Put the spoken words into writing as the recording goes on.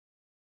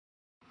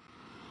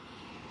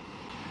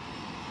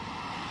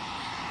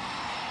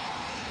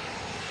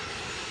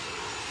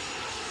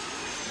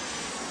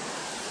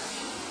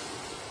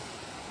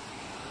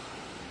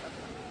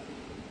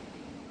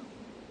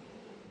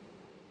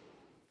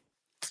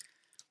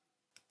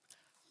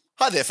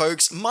Hi there,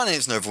 folks. My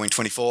name's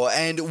NovaWing24,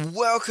 and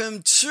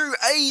welcome to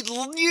a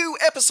new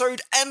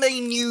episode and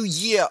a new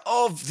year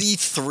of the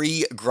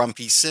Three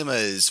Grumpy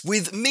Simmers.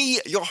 With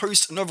me, your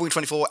host,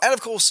 NovaWing24, and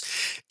of course,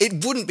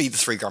 it wouldn't be the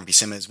Three Grumpy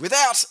Simmers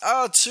without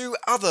our two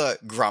other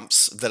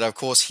grumps that are, of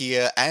course,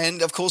 here,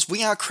 and of course,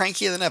 we are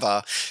crankier than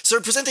ever. So,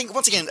 presenting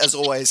once again, as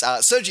always,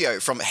 Sergio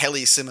from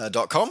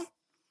helisimmer.com.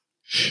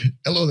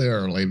 Hello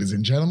there, ladies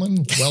and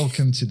gentlemen.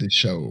 Welcome to the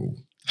show.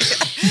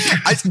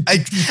 I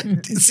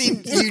see.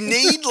 You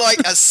need like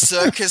a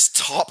circus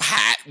top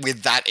hat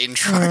with that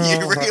intro.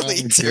 You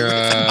really do.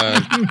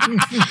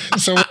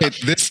 So wait,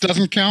 this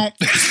doesn't count.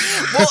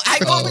 Well,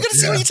 hang on. We're going to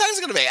see what your tag's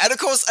going to be, and of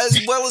course,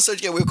 as well as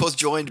Sergio, we're of course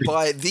joined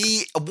by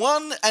the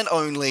one and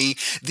only,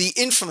 the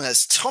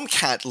infamous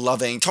Tomcat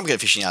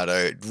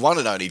aficionado, one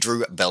and only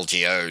Drew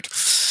Belgiode.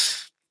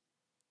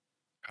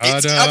 I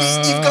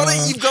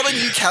mean, you've got a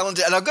new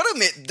calendar, and I've got to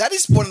admit that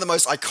is one of the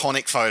most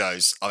iconic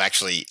photos of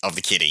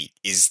the kitty.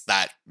 Is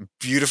that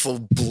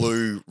beautiful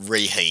blue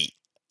reheat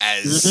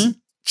as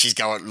she's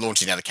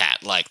launching out the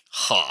cat? Like,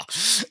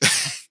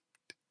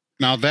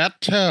 Now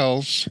that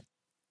tells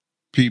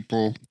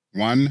people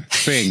one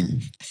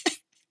thing.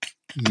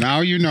 Now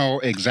you know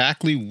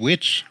exactly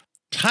which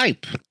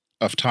type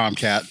of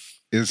Tomcat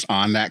is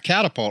on that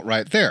catapult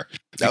right there,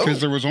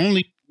 because there was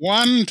only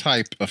one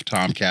type of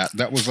Tomcat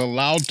that was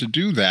allowed to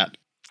do that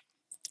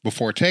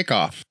before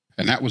takeoff,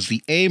 and that was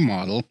the A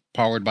model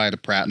powered by the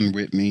Pratt &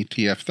 Whitney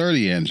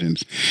TF30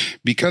 engines.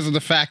 Because of the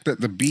fact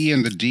that the B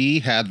and the D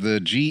had the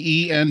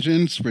GE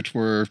engines, which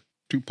were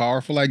too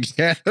powerful, I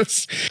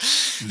guess,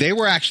 they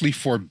were actually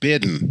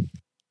forbidden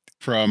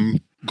from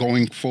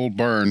going full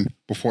burn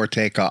before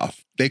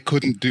takeoff. They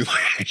couldn't do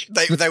it.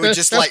 They would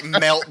just like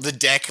melt the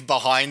deck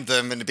behind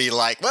them and be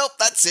like, well,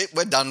 that's it.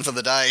 We're done for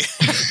the day.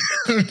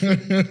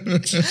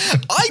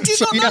 I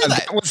did not know that.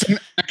 That was an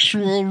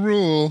actual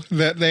rule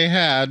that they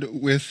had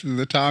with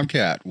the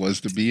Tomcat,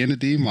 was the B and the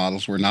D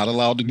models were not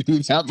allowed to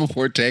do that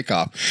before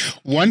takeoff.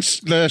 Once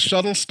the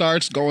shuttle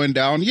starts going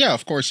down, yeah,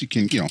 of course you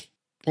can,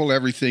 pull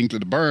everything to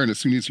the burn as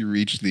soon as you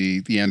reach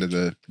the end of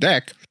the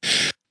deck.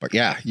 But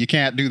yeah, you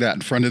can't do that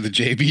in front of the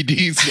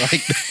JBDs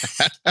like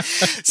that.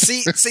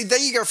 See, there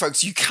you go,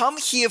 folks. You come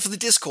here for the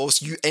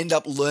discourse, you end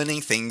up learning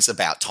things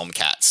about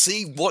Tomcats.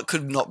 See, what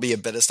could not be a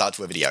better start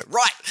to a video?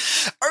 Right.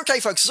 Okay,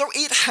 folks. So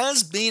it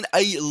has been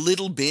a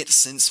little bit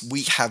since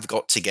we have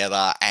got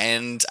together,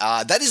 and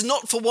that is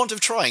not for want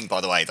of trying,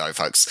 by the way, though,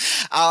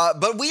 folks.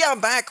 But we are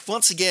back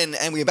once again,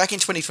 and we are back in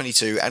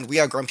 2022, and we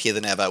are grumpier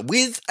than ever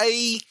with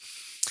a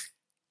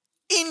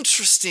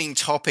interesting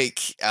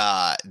topic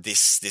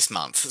this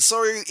month.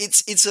 So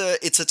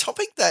it's a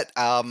topic that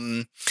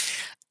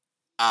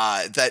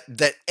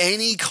that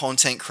any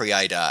content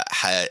creator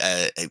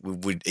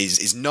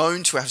is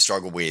known to have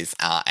struggled with,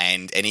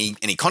 and any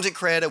content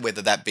creator,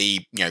 whether that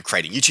be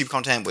creating YouTube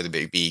content, whether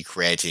it be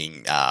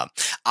creating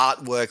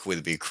artwork,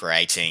 whether it be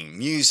creating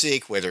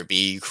music, whether it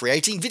be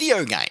creating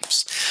video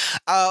games.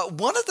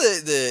 One of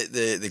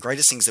the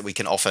greatest things that we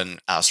can often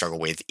struggle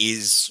with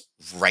is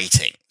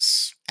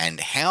ratings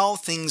and how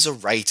things are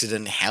rated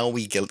and how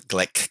we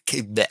collect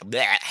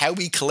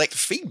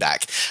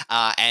feedback.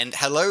 And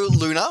hello,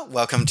 Luna.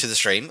 Welcome to the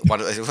stream.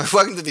 Welcome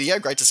to the video.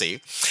 Great to see you.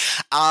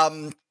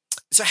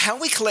 So how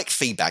we collect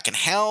feedback and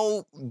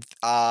how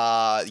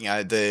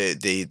the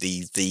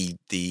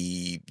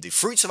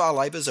fruits of our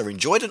labors are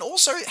enjoyed, and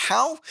also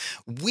how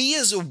we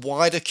as a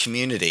wider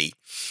community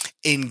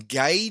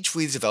engage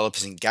with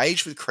developers,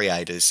 engage with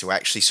creators to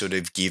actually sort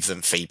of give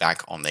them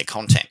feedback on their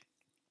content.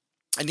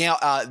 And now,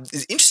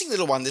 interesting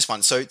little one, this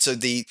one. So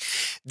this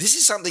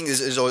is something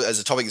as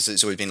a topic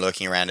that's always been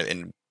lurking around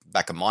in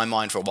back of my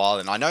mind for a while,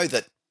 and I know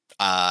that,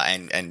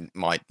 and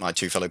my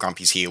two fellow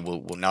grumpies here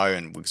will know,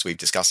 and because we've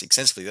discussed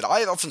extensively, that I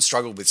have often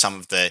struggled with some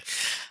of the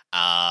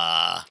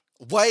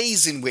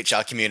ways in which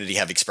our community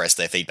have expressed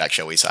their feedback,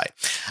 shall we say?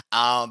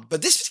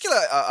 But this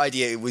particular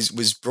idea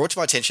was brought to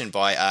my attention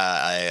by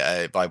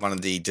one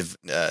of the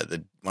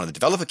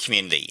developer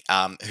community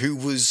who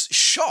was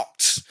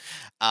shocked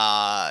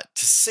to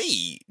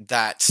see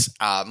that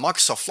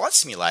Microsoft Flight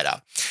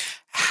Simulator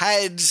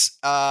had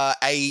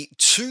a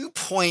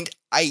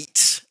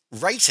 2.8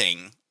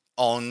 rating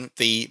on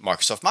the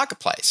Microsoft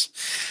Marketplace.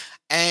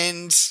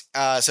 And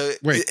so...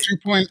 Wait,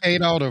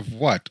 2.8 out of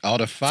what? Out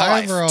of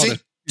 5 or out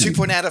of...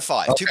 2.8 out of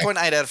 5. Okay. 2.8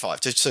 out of 5.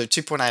 So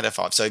 2.8 out of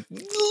 5.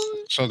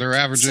 So they're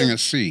averaging a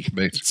C,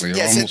 basically,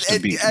 almost a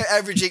B.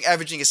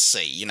 Averaging a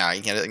C,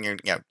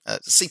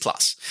 C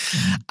plus.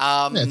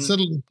 It's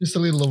just a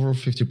little over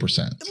 50%.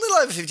 A little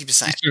over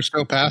 50%. They're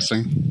still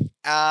passing.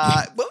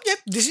 Well, yeah,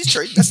 this is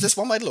true. That's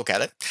one way to look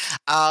at it.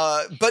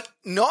 But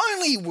not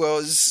only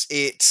was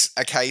it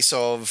a case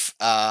of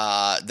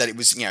that it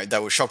was, they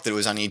were shocked that it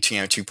was only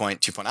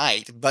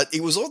 2.8, but they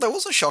were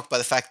also shocked by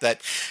the fact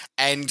that,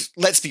 and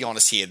let's be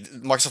honest here,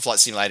 Microsoft Flight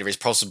Simulator is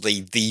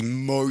possibly the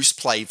most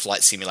played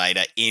flight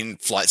simulator in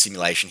flight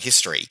simulation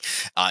history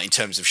in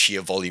terms of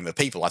sheer volume of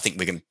people. I think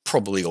we can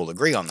probably all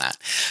agree on that.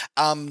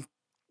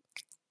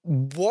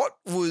 What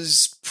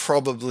was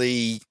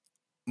probably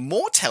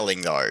more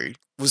telling, though,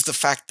 was the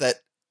fact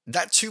that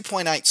that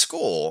 2.8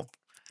 score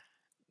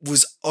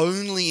was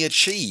only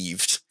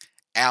achieved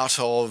out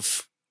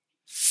of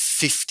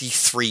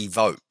 53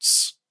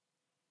 votes.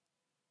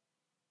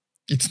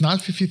 It's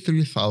not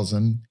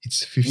 53,000.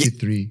 It's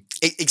 53.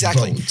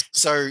 Exactly. votes.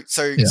 So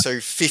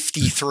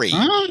 53.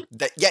 Huh?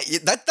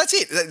 That's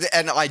it.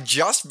 And I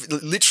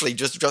literally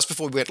just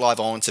before we went live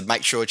on to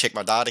make sure I check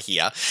my data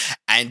here,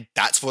 and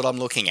that's what I'm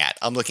looking at.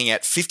 I'm looking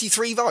at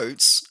 53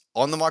 votes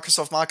on the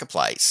Microsoft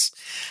Marketplace,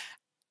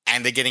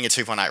 and they're getting a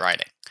 2.8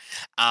 rating.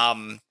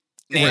 Now,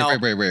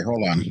 Wait.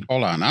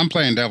 Hold on. I'm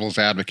playing devil's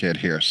advocate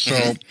here.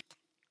 So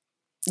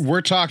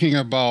we're talking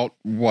about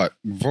what?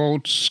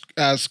 Votes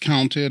as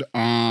counted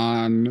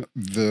on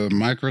the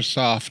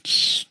Microsoft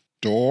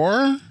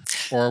Store?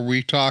 Or are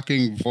we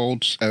talking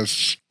votes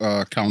as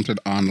counted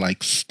on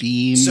like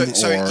Steam or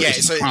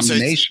a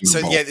combination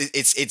of both? Yeah,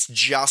 it's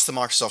just the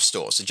Microsoft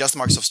Store. So just the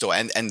Microsoft Store.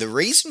 And the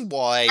reason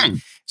why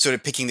sort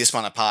of picking this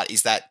one apart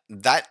is that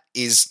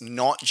is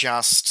not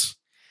just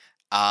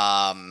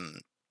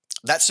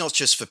that's not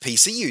just for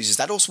PC users.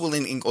 That also will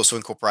also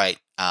incorporate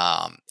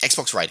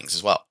Xbox ratings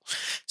as well.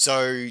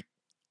 So,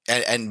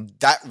 and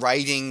that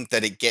rating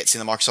that it gets in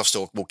the Microsoft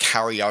Store will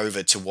carry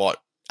over to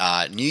what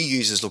new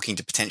users looking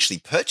to potentially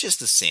purchase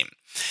the sim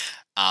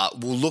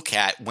will look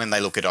at when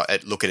they look at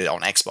it on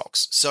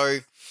Xbox. So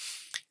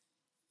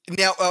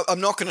now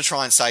I'm not going to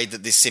try and say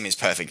that this sim is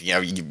perfect. You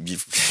know,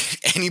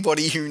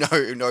 anybody who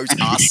knows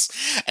us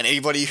and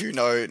anybody who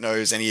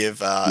knows any of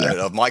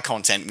my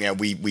content, you know,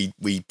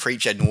 we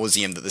preach ad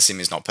nauseum that the sim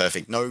is not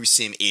perfect. No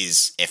sim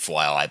is,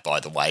 FYI, by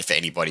the way, for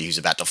anybody who's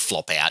about to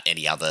flop out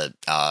any other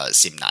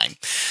sim name.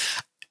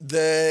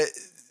 The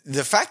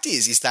fact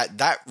is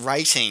that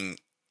rating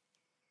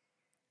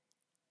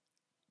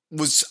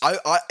was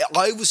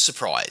I was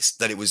surprised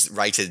that it was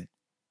rated.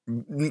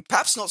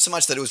 Perhaps not so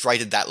much that it was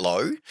rated that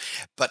low,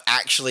 but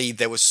actually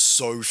there were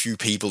so few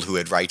people who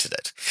had rated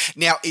it.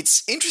 Now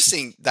it's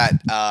interesting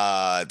that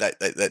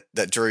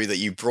that Drew, that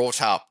you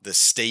brought up the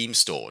Steam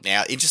store.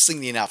 Now,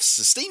 interestingly enough,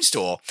 the Steam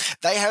store,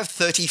 they have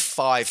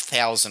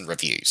 35,000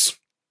 reviews.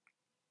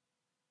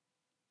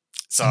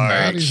 So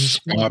That is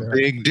a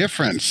big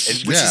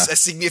difference, which is a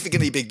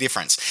significantly big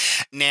difference.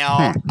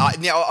 Now,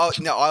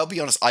 I'll be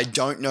honest. I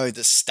don't know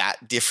the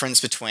stat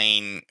difference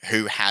between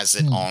who has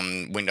it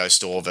on Windows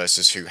Store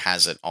versus who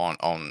has it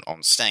on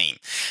Steam,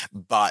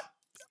 but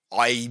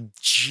I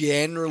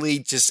generally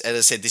just, as I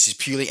said, this is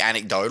purely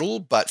anecdotal.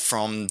 But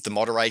from the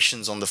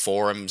moderations on the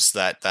forums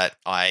that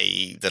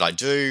I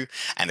do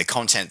and the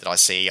content that I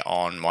see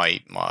on my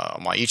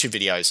YouTube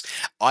videos,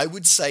 I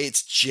would say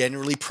it's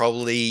generally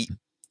probably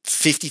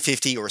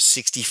 50-50 or a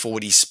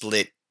 60-40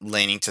 split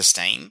leaning to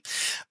Steam.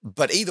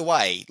 But either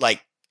way,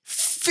 like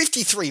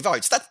 53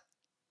 votes,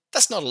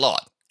 that's not a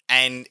lot.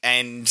 And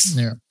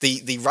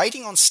the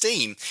rating on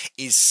Steam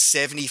is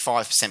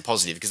 75%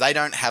 positive because they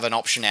don't have an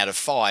option out of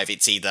 5.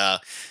 It's either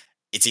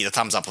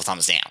thumbs up or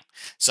thumbs down.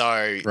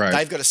 So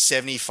they've got a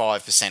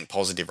 75%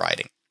 positive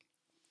rating.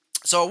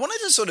 So I wanted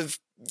to sort of,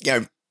 you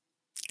know,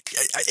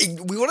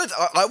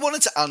 I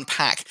wanted to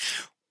unpack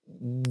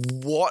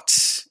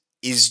what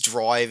is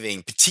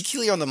driving,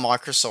 particularly on the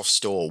Microsoft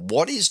Store,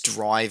 what is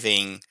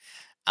driving,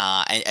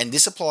 and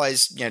this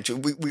applies, you know, to,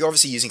 we're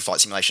obviously using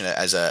flight simulation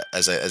as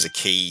a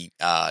key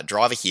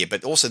driver here,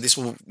 but also this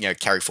will, you know,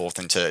 carry forth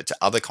into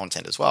other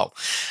content as well.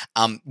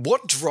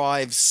 What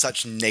drives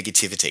such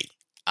negativity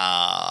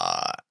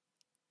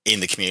in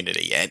the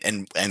community,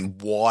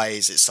 and why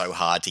is it so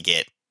hard to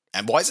get?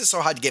 And why is it so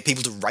hard to get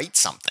people to rate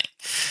something?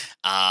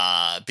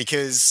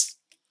 Because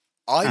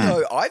I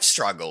know I've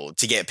struggled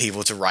to get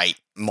people to rate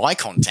my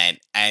content,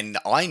 and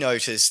I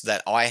noticed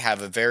that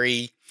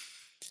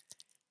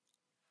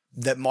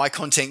that my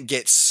content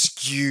gets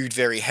skewed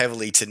very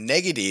heavily to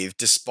negative,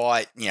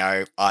 despite, you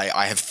know,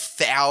 I have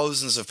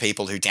thousands of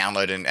people who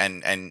download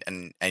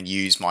and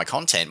use my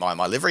content,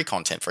 my livery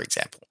content, for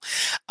example.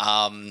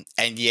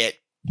 And yet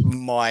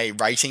my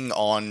rating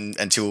on,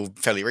 until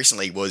fairly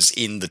recently, was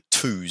in the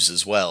 2s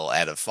as well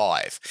out of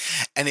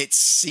 5. And it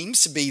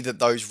seems to be that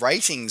those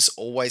ratings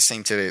always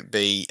seem to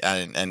be,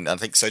 and I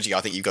think, Sergi,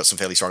 I think you've got some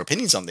fairly strong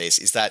opinions on this,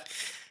 is that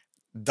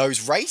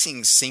those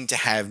ratings seem to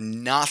have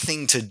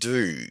nothing to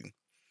do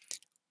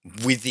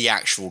with the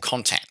actual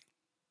content.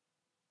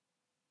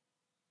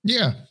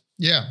 Yeah.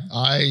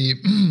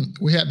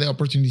 We had the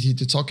opportunity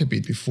to talk a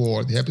bit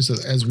before the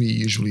episode, as we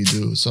usually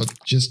do. So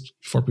just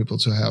for people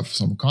to have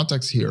some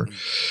context here,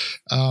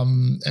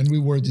 and we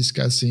were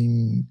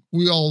discussing.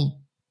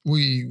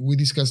 We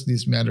discuss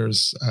these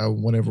matters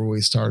whenever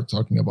we start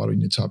talking about a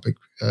new topic,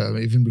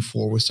 even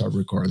before we start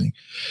recording.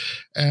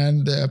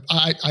 And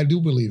I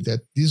do believe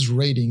that these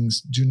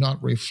ratings do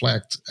not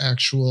reflect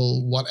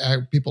what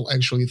people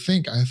actually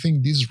think. I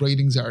think these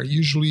ratings are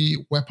usually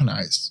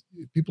weaponized.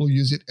 People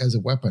use it as a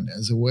weapon,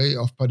 as a way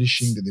of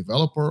punishing the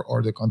developer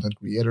or the content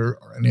creator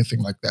or anything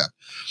like that.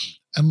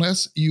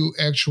 Unless you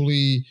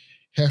actually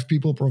have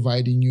people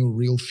providing you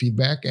real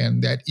feedback,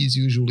 and that is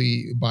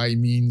usually by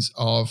means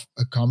of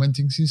a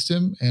commenting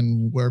system,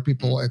 and where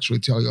people actually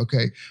tell you,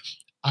 okay,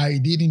 I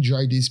did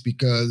enjoy this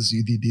because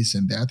you did this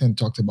and that and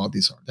talked about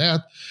this or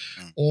that.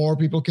 Or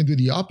people can do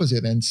the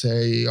opposite and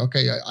say,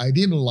 okay, I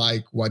didn't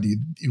like what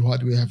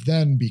we have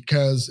done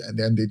because, and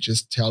then they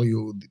just tell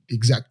you the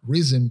exact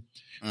reason.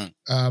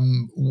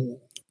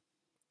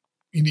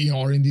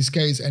 Or in this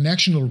case, an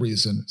actionable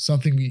reason,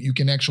 something you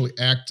can actually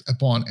act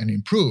upon and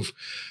improve.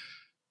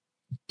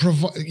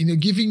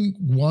 Giving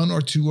 1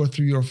 or 2 or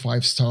 3 or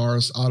 5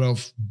 stars out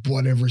of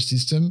whatever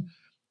system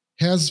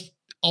has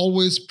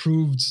always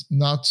proved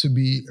not to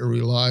be a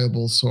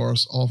reliable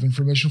source of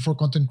information for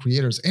content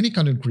creators, any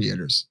content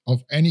creators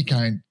of any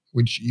kind,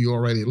 which you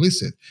already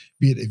listed,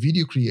 be it a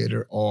video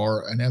creator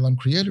or an add-on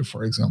creator,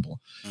 for example.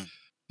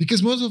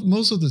 Because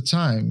most of the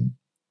time,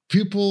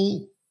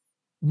 people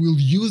will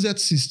use that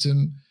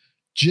system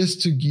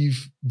just to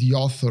give the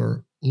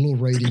author low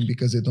rating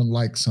because they don't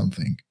like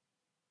something.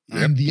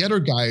 Yep. And the other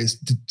guys,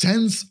 the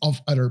tens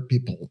of other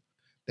people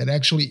that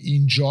actually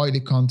enjoy the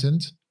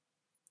content,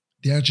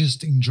 they are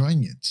just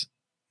enjoying it.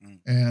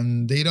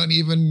 And they don't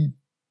even,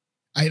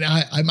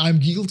 I'm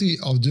guilty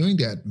of doing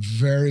that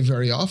very,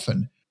 very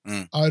often.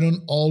 I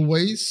don't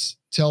always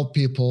tell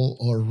people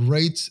or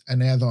rate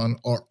an add-on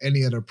or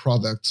any other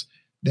product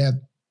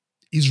that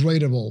is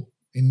rateable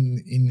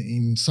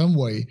in some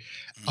way.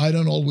 I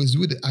don't always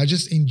do it. I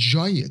just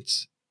enjoy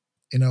it,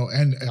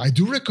 and I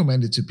do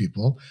recommend it to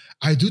people.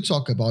 I do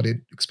talk about it,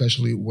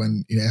 especially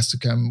when it has to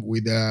come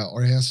with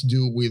or it has to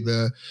do with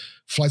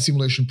flight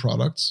simulation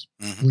products,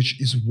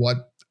 which is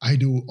what I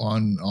do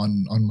on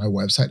my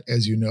website,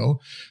 as you know.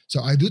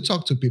 So I do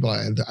talk to people.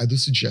 I do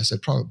suggest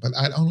that product, but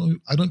I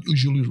don't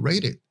usually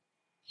rate it.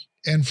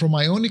 And from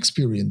my own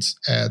experience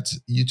at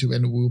YouTube,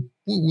 and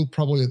we'll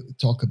probably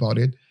talk about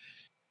it,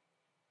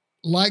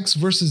 likes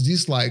versus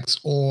dislikes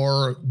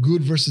or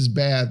good versus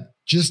bad,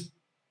 just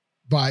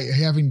by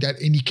having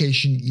that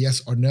indication,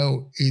 yes or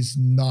no, is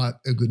not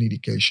a good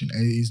indication.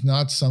 And it is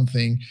not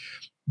something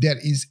that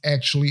is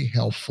actually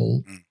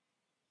helpful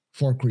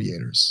for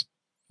creators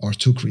or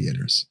to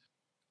creators.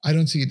 I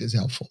don't see it as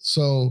helpful.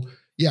 So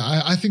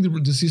yeah, I think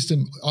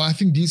I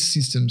think these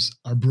systems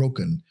are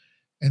broken,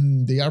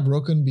 and they are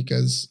broken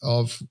because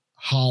of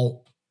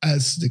how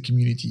us, the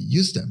community,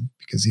 use them.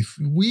 Because if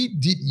we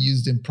did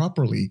use them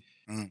properly,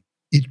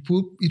 it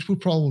would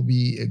probably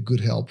be a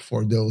good help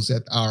for those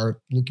that are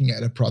looking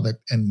at a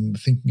product and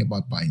thinking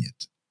about buying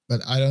it.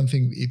 But I don't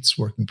think it's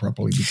working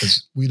properly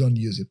because we don't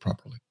use it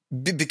properly.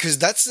 Because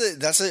that's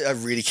a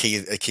really key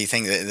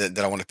thing that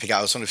I want to pick up.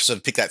 I just want to sort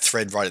of pick that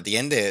thread right at the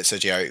end there,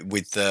 Sergio,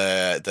 with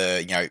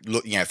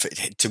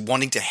to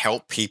wanting to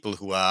help people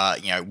who are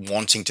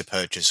wanting to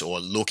purchase or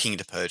looking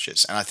to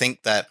purchase. And I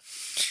think that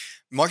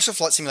Microsoft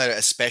Flight Simulator,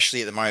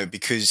 especially at the moment,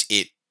 because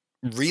it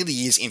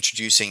really is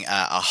introducing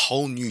a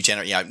whole new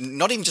generation,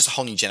 not even just a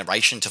whole new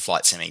generation to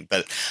flight simming,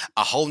 but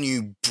a whole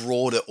new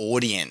broader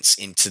audience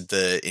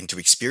into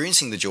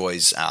experiencing the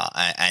joys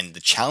and the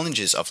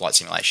challenges of flight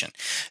simulation.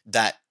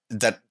 That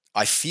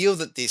I feel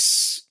that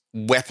this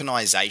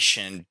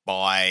weaponization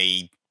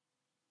by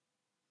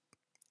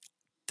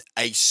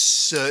a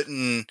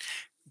certain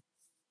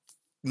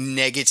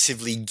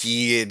negatively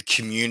geared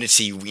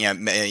community,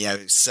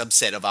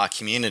 subset of our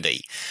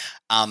community,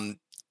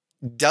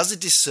 does a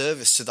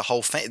disservice to the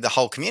whole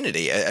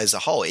community as a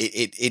whole.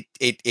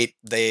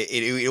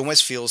 It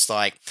almost feels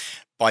like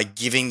by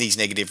giving these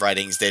negative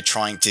ratings, they're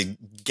trying to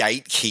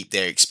gatekeep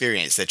their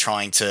experience. They're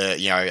trying to,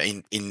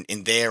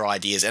 in their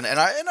ideas, I've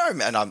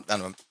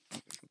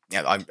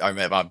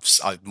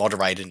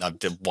moderated and I've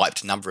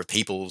wiped a number of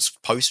people's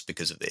posts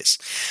because of this.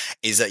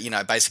 Is that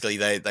basically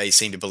they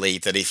seem to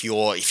believe that if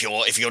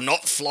you're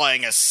not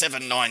flying a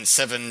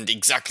 797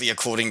 exactly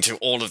according to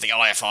all of the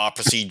IFR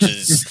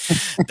procedures,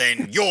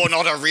 then you're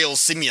not a real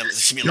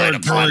simulator pilot. You're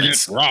doing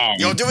it wrong.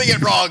 You're doing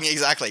it wrong,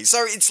 exactly.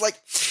 So it's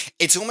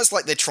almost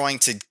like they're trying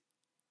to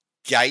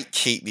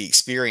gatekeep the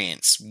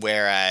experience,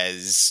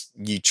 whereas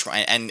you try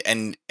and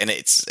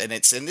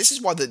this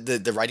is why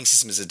the rating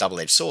system is a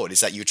double-edged sword,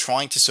 is that you're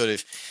trying to sort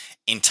of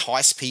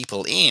entice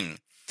people in,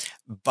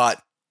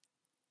 but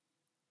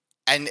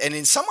and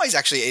in some ways,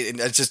 actually,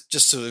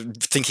 just sort of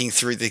thinking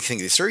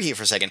this through here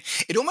for a second,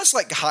 it almost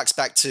like harks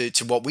back to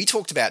what we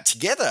talked about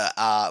together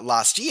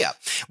last year,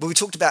 where we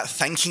talked about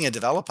thanking a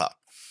developer.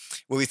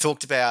 Where we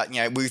talked about,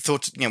 we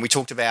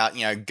talked about,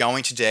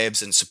 going to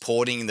devs and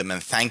supporting them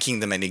and thanking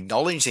them and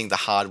acknowledging the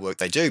hard work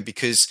they do,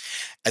 because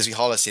as we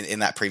highlighted in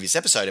that previous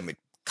episode, and we're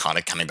kind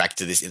of coming back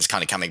to this, it's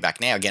kind of coming back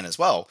now again as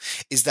well,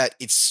 is that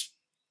it's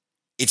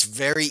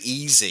very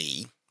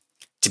easy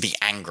to be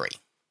angry.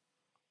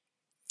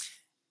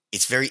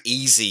 It's very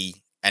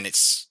easy, and it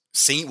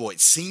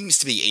seems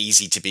to be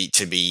easy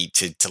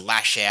to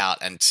lash out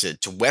and to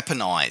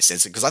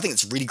weaponize, because I think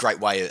it's a really great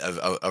way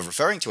of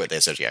referring to it there,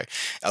 Sergio,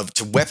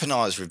 to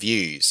weaponize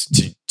reviews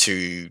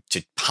to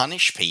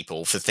punish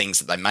people for things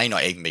that they may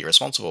not even be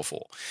responsible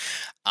for.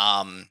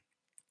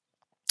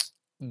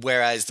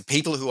 Whereas the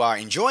people who are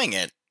enjoying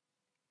it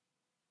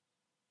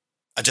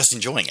are just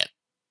enjoying it.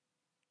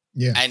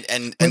 Yeah.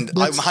 And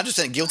But I'm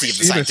 100% guilty of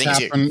the See same this thing as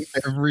you. happen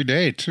every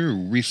day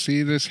too. We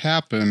see this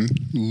happen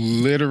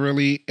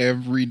literally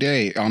every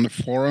day on the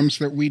forums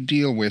that we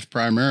deal with,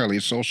 primarily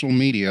social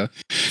media,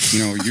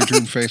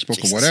 YouTube, Facebook,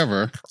 or Jesus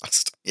whatever.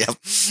 Christ.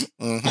 Yep.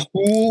 Mhm.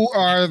 Who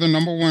are the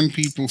number one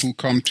people who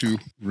come to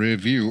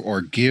review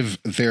or give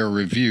their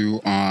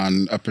review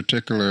on a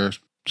particular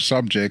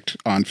subject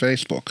on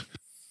Facebook?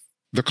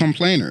 The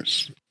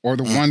complainers, or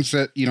the ones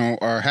that,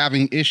 are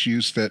having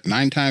issues that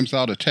 9 times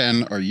out of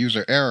 10 are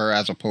user error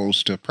as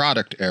opposed to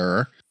product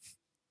error.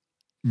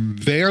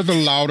 They're the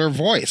louder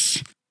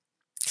voice.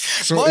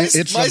 So it's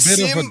a bit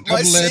of a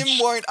my sim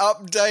double-edged. won't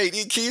update.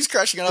 It keeps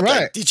crashing on update.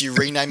 Right. Did you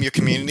rename your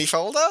community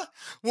folder?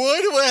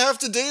 Why do I have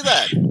to do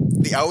that?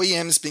 The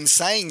OEM's been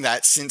saying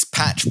that since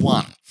patch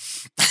 1.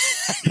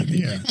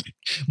 Yeah.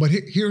 But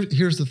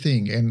here's the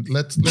thing, and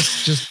let's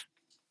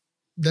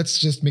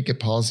just make a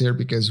pause here,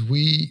 because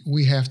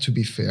we have to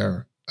be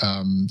fair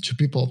to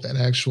people that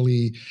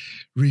actually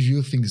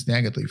review things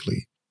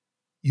negatively.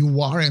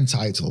 You are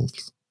entitled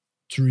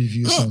to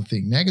review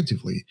something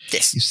negatively.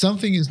 Yes. If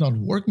something is not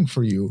working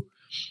for you,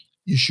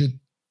 you should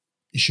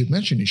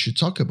mention, you should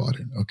talk about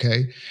it.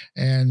 Okay.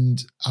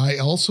 And I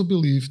also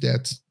believe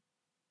that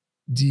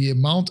the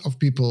amount of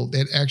people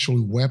that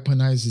actually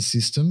weaponize the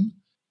system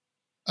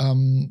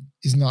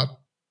is not.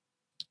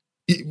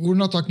 We're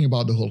not talking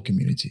about the whole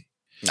community.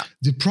 No.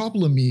 The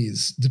problem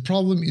is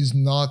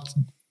not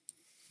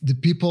the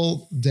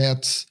people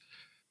that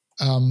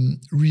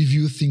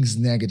review things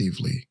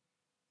negatively.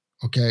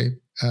 Okay.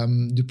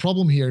 The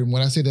problem here, and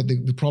when I say that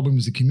the problem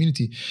is the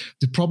community,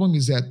 the problem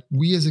is that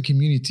we as a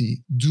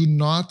community do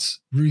not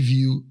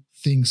review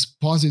things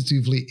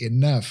positively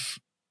enough.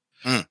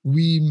 And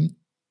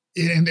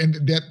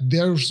that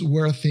there's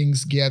where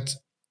things get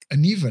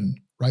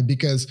uneven, right?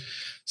 Because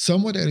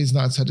someone that is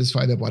not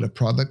satisfied about a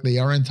product, they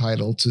are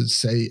entitled to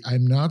say,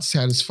 I'm not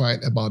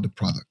satisfied about the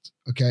product.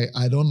 Okay.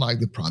 I don't like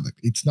the product.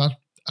 It's not,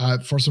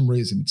 for some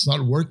reason, it's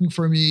not working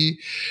for me.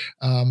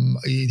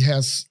 It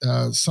has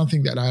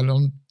something that I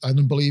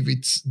don't believe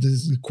it's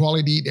the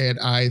quality that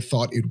I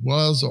thought it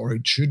was, or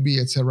it should be,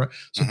 etc.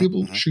 So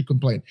people should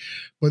complain.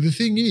 But the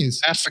thing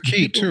is, That's the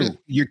key too.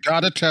 You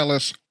got to tell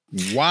us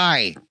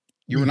why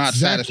you're not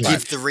satisfied.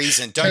 Give the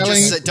reason. Don't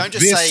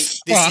just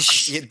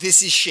say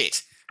this is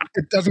shit.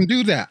 It doesn't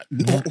do that.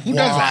 Who does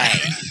that?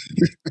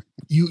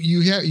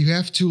 You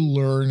have to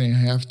learn and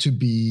have to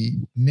be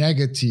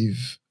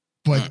negative,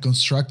 but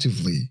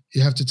constructively.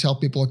 You have to tell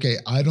people, okay,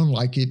 I don't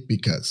like it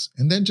because,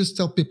 and then just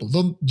tell people.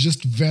 Don't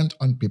just vent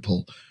on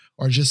people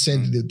or just say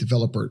the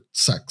developer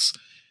sucks.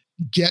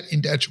 Get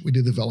in touch with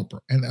the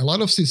developer. And a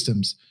lot of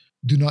systems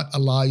do not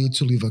allow you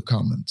to leave a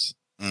comment.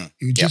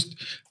 You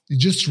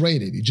just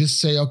rate it. You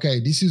just say, okay,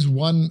 this is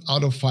 1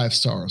 out of 5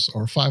 stars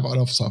or 5 out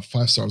of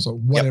 5 stars or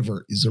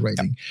whatever is the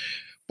rating.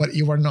 But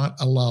you are not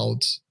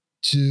allowed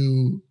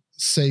to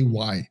say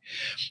why.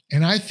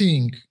 And I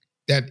think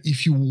that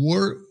if you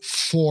were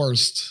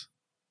forced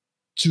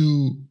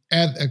to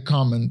add a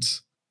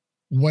comment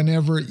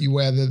whenever you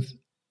added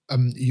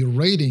your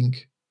rating,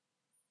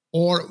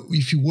 or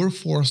if you were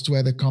forced to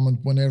add a comment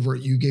whenever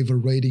you gave a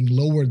rating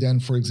lower than,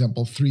 for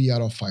example, 3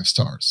 out of 5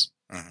 stars,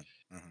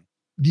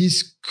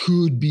 this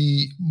could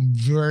be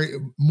very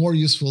more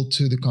useful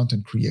to the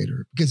content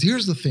creator. Because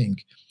here's the thing.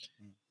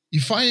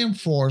 If I am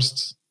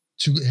forced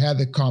to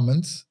add a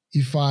comment,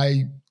 if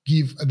I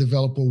give a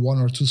developer 1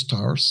 or 2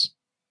 stars,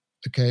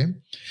 okay,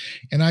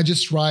 and I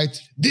just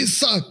write, this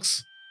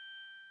sucks,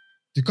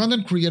 the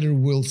content creator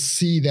will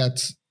see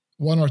that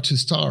 1 or 2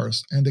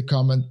 stars and the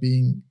comment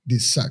being,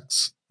 this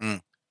sucks.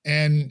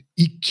 And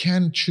he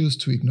can choose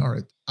to ignore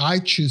it. I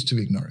choose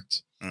to ignore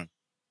it.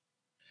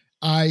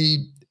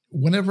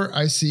 Whenever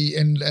I see,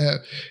 and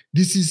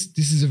this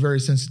is a very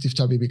sensitive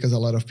topic because a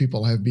lot of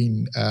people have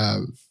been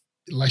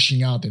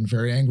lashing out and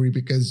very angry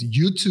because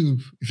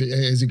YouTube,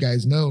 as you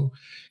guys know,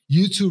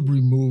 YouTube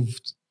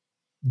removed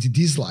the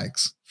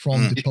dislikes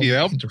from the public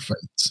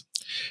interface.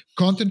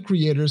 Content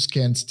creators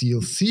can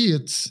still see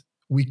it.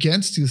 We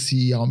can still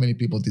see how many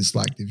people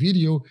dislike the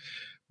video,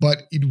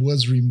 but it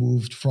was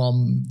removed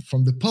from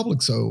the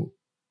public. So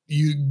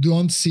you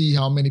don't see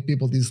how many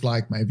people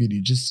dislike my video.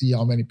 You just see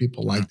how many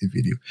people like the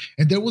video.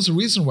 And there was a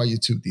reason why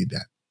YouTube did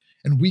that.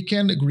 And we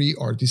can agree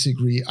or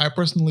disagree. I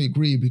personally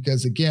agree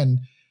because, again,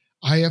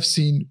 I have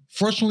seen,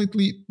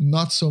 fortunately,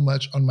 not so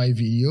much on my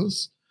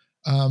videos,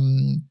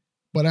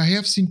 but I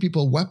have seen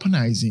people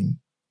weaponizing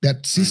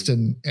that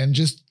system and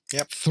just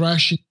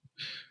thrashing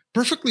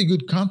perfectly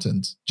good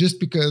content just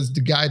because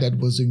the guy that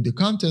was doing the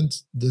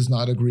content does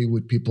not agree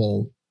with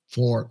people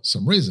for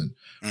some reason,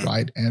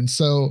 right? And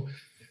so...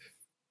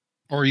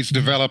 Or he's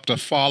developed a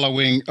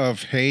following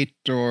of hate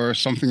or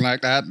something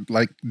like that.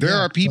 Like there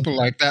are people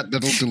like that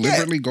that'll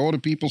deliberately go to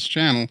people's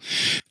channel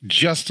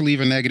just to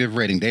leave a negative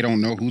rating. They don't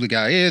know who the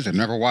guy is. They've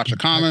never watched a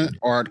comment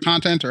or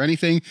content or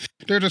anything.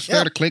 They're just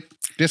there to click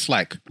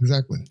dislike.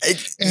 Exactly.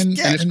 And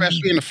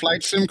especially in the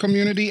flight sim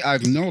community,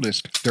 I've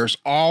noticed there's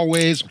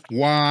always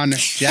one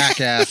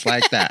jackass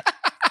like that.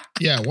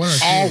 Yeah, one or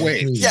two.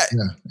 Always. Or three. Yeah.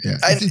 Yeah.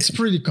 It's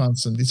pretty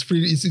constant.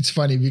 It's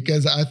funny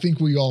because I think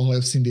we all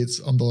have seen it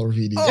on the other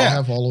video. Oh, I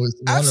have always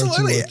one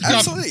absolutely, or two. Or three.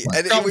 absolutely.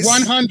 And Got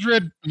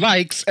 100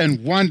 likes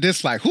and 1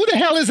 dislike. Who the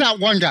hell is that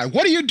one guy?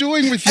 What are you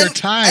doing with your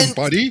time,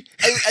 buddy?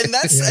 And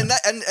that's Yeah.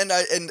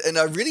 and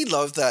I really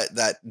love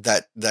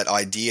that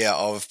idea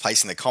of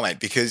placing the comment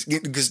because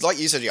like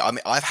you said, I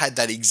mean, I've had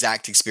that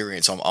exact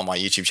experience on my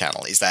YouTube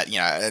channel. Is that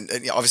and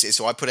obviously,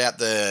 so I put out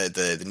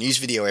the news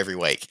video every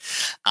week.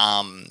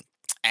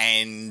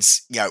 And,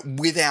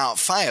 without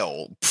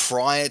fail,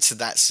 prior to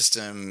that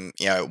system,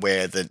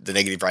 where the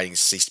negative ratings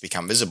cease to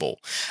become visible,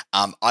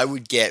 I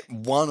would get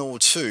 1 or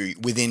 2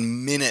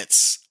 within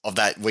minutes of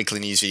that weekly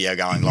news video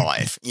going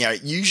live.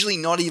 Usually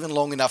not even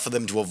long enough for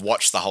them to have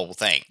watched the whole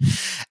thing.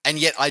 And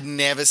yet I'd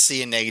never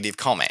see a negative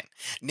comment.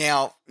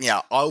 Now,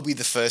 I'll be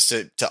the first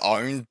to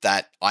own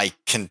that I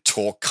can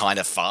talk kind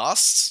of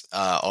fast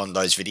on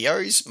those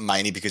videos,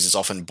 mainly because it's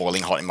often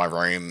boiling hot in my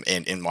room,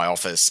 in my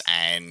office,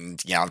 and,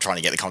 I'm trying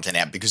to get the content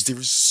out because there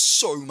is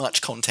so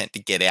much content to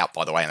get out,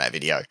 by the way, in that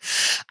video.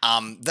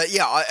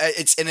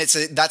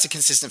 That's a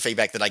consistent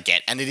feedback that I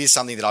get, and it is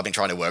something that I've been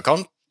trying to work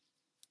on.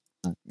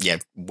 Yeah,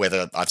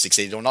 whether I've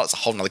succeeded or not, it's a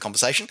whole nother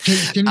conversation.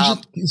 Can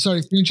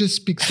you just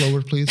speak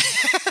slower, please?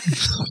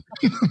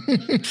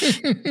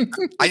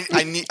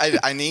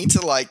 I need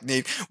to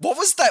what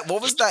was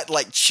that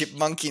like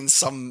chipmunk in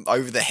some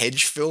over the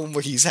hedge film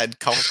where he's had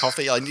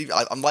coffee?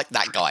 I'm like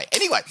that guy.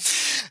 Anyway,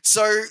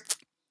 so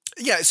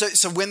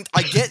when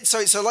I get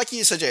so like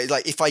you said,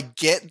 like if I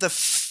get the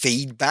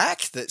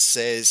feedback that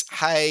says,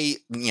 hey,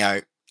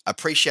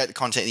 appreciate the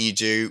content that you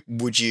do,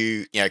 would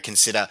you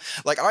consider,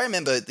 like, I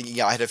remember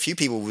I had a few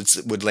people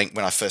would link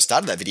when I first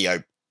started that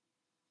video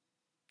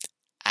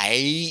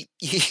 9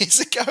 years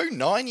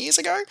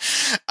ago.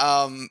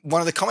 One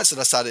of the comments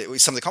that some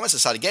of the comments I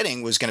started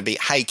getting was going to be,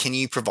 hey, can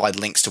you provide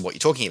links to what you're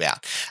talking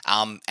about?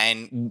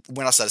 And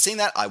when I started seeing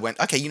that, I went,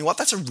 okay, you know what?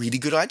 That's a really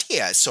good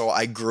idea. So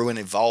I grew and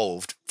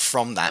evolved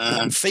from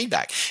that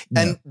feedback.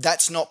 And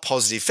that's not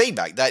positive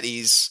feedback. That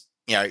is,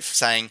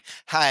 saying,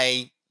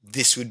 hey,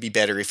 this would be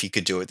better if you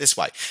could do it this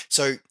way.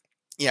 So,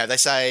 they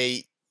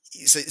say,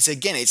 so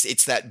again,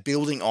 it's that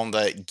building on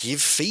the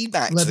give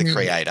feedback to the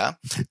creator.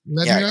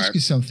 Let me ask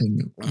you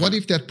something. What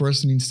if that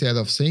person, instead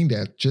of saying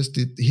that, just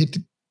hit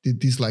the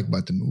dislike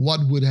button?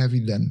 What would have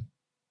you done?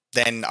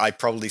 Then I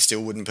probably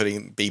still wouldn't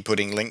be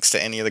putting links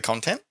to any of the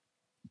content.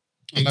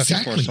 Unless,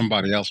 of course,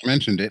 somebody else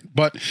mentioned it.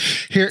 But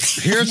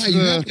here's you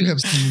have to have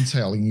someone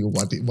telling you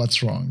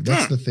what's wrong.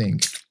 That's the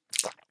thing.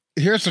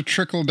 Here's a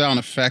trickle-down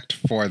effect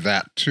for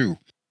that, too.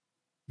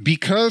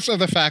 Because of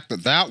the fact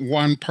that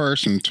one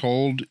person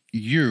told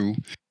you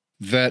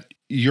that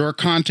your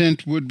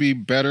content would be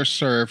better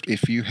served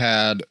if you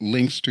had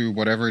links to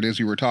whatever it is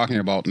you were talking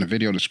about in the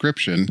video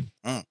description,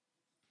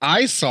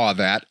 I saw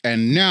that,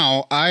 and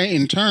now I,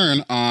 in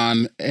turn,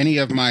 on any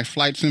of my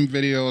flight sim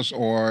videos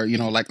or,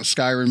 like the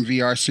Skyrim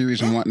VR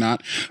series and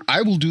whatnot,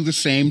 I will do the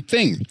same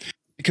thing.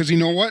 Because you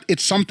know what?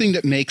 It's something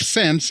that makes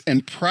sense.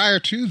 And prior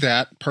to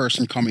that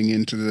person coming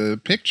into the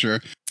picture,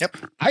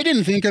 I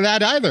didn't think of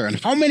that either. And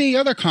how many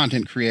other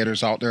content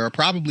creators out there are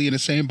probably in the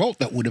same boat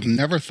that would have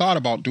never thought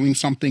about doing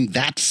something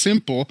that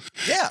simple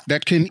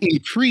that can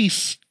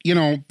increase,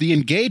 the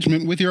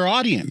engagement with your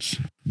audience?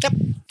 Yep.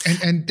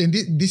 And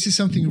this is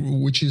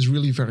something which is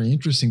really very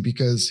interesting,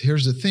 because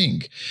here's the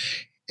thing.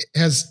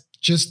 As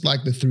just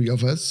like the three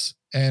of us,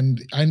 and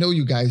I know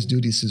you guys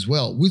do this as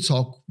well, we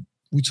talk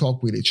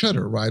with each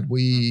other, right?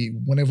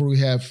 Whenever we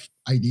have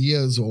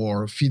ideas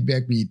or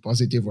feedback, be it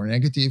positive or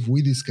negative,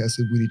 we discuss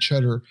it with each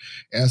other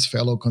as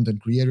fellow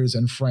content creators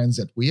and friends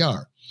that we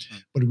are.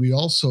 But we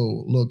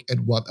also look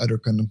at what other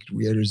content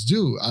creators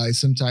do. I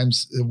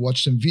sometimes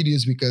watch some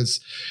videos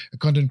because a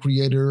content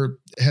creator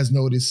has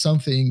noticed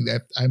something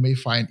that I may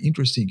find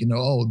interesting.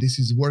 Oh, this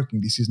is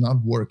working, this is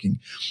not working.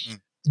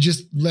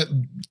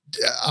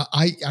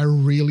 I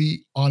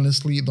really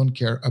honestly don't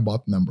care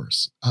about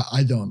numbers.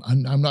 I don't.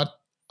 I'm not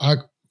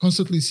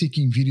constantly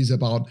seeking videos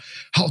about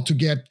how to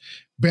get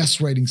best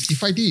ratings.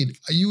 If I did,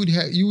 you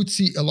would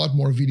see a lot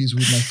more videos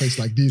with my face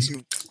like this.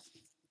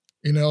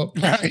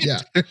 Right. Yeah.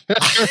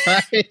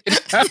 Right.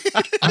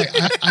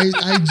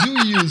 I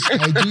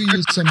do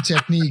use some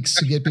techniques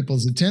to get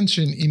people's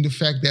attention, in the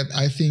fact that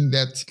I think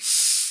that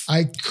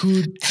I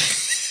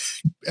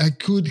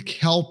could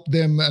help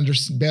them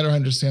better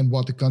understand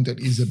what the content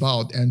is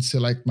about and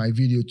select my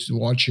video to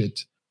watch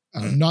it,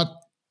 not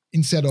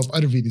instead of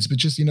other videos, but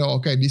just,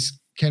 okay, this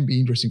can be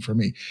interesting for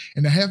me.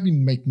 And I have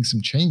been making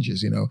some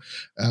changes,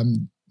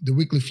 the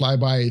weekly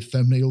flyby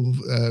thumbnail,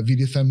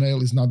 video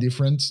thumbnail is not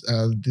different.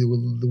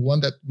 The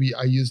one that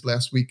I used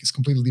last week is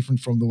completely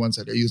different from the ones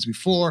that I used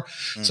before.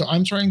 So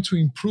I'm trying to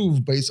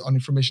improve based on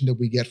information that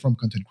we get from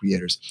content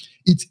creators.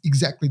 It's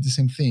exactly the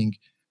same thing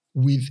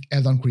with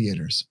add-on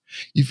creators.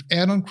 If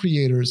add-on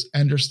creators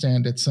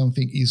understand that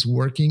something is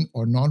working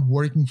or not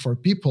working for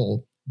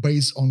people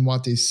based on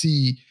what they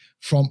see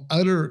from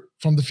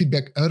the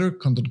feedback other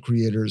content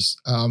creators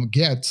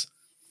get,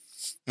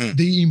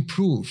 they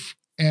improve.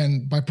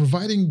 And by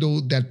providing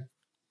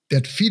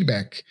that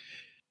feedback,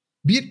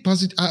 be it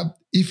positive.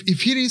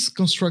 If it is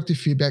constructive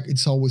feedback,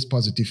 it's always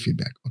positive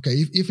feedback.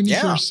 Okay. Even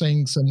if you're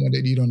saying someone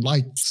that you don't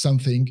like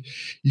something,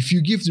 if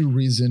you give the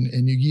reason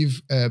and you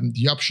give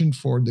the option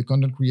for the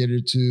content creator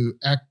to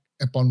act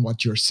upon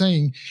what you're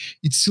saying,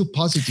 it's still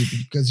positive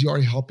because you are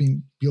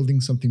helping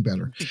building something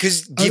better.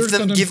 Because give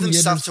them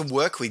stuff to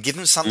work with. Give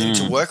them something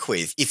to work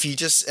with. If you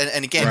just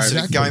and again, Right,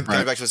 sort of exactly.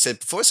 going back to what I said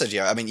before,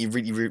 Sergio. I mean, you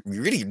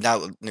really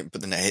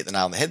put the nail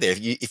on the head there.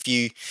 If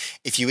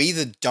you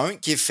either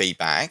don't give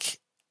feedback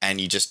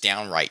and you just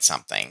downrate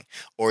something,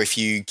 or if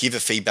you give a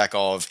feedback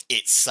of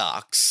it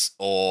sucks,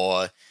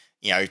 or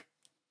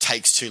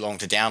takes too long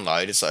to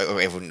download, it's like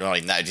everyone not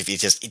even know. If you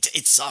just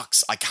it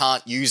sucks, I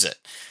can't use it.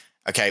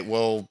 Okay,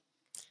 well.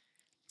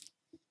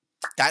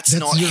 That's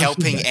not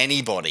helping feedback.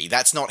 Anybody.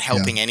 That's not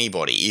helping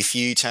anybody. If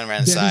you turn around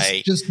and say,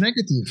 "It's just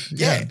negative,"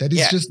 that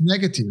is just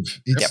negative.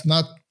 It's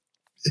not,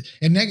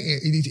 and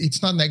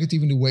it's not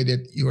negative in the way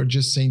that you are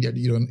just saying that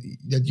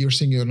you're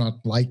saying you're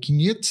not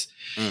liking it.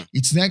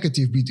 It's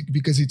negative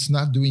because it's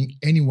not doing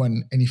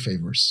anyone any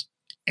favors,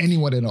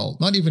 anyone at all,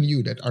 not even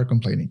you that are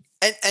complaining.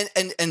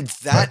 And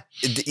that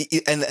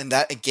and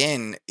that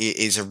again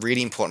is a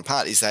really important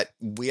part, is that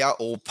we are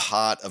all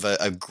part of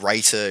a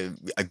greater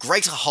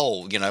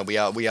whole. We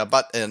are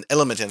but an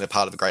element and a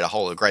part of a greater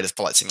whole, a greater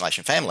flight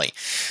simulation family,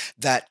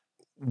 that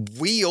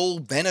we all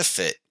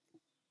benefit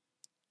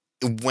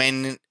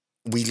when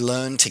we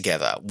learn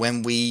together,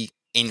 when we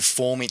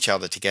inform each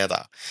other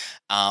together.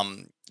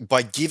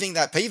 By giving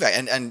that feedback,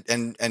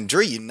 and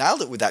Drew, you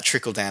nailed it with that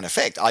trickle down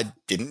effect. I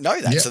didn't know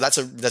that, so that's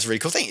a really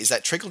cool thing. Is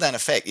that trickle down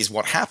effect is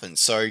what happens.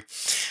 So,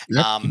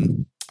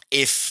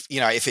 if you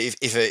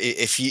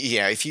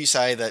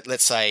say that,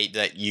 let's say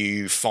that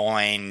you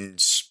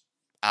find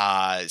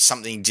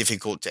something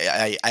difficult,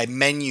 a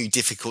menu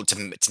difficult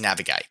to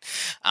navigate.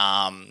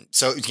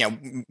 So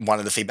one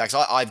of the feedbacks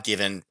I've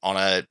given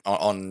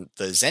on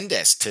the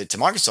Zendesk to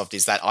Microsoft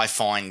is that I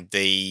find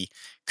the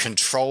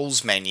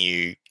controls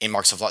menu in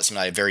Microsoft Flight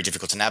Simulator very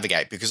difficult to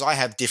navigate because I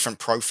have different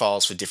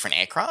profiles for different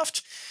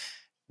aircraft.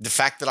 The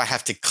fact that I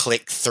have to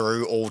click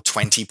through all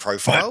 20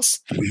 profiles.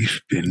 But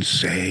we've been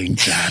saying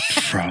that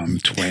from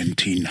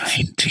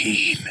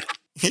 2019.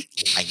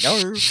 I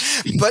know,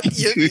 but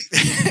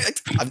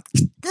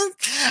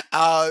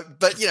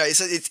but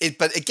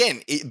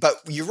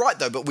you're right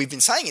though. But we've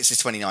been saying it since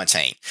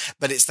 2019.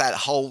 But it's that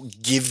whole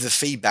give the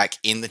feedback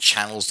in the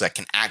channels that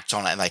can act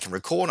on it and they can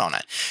record on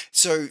it.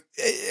 So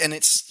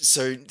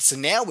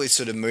now we're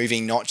sort of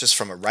moving not just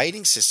from a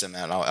rating system,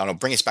 and I'll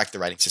bring us back to the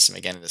rating system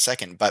again in a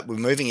second. But we're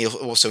moving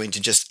also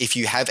into just if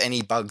you have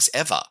any bugs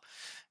ever.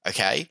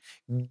 Okay,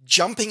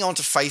 jumping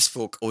onto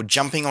Facebook or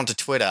jumping onto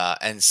Twitter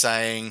and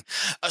saying,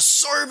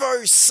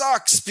 Asobo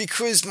sucks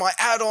because my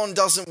add-on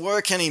doesn't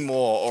work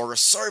anymore, or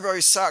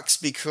Asobo sucks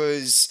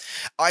because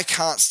I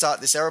can't start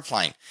this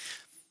aeroplane.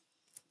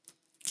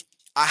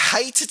 I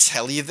hate to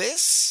tell you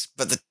this,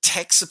 but the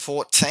tech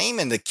support team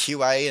and the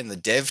QA and the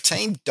dev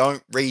team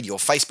don't read your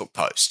Facebook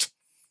post.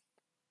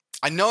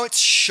 I know it's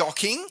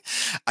shocking.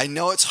 I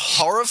know it's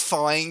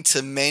horrifying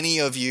to many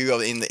of you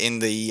in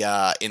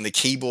the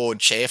keyboard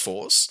chair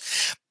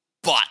force,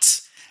 but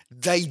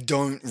they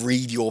don't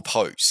read your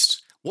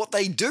post. What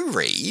they do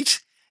read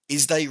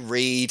is they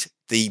read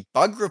the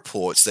bug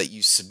reports that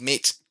you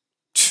submit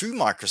to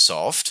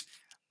Microsoft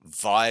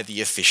via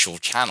the official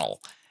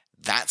channel.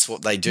 That's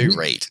what they do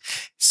read.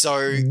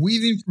 So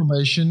with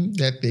information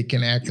that they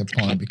can act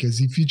upon, because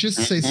if you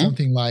just say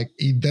something like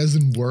it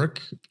doesn't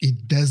work,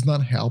 it does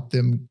not help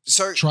them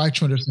try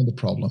to understand the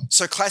problem.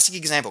 So classic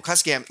example,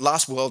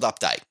 last world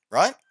update,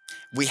 right?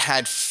 We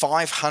had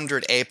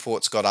 500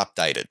 airports got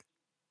updated.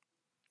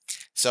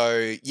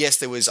 So yes,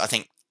 there was, I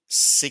think,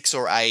 6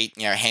 or 8,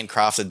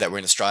 handcrafted that were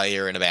in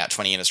Australia and about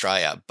 20 in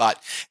Australia.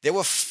 But there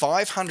were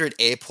 500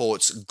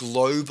 airports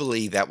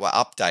globally that were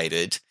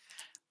updated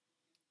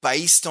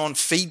based on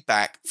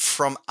feedback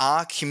from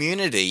our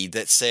community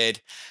that said,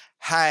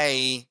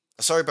 hey,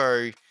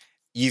 Asobo,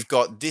 you've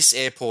got this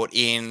airport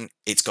in,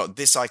 it's got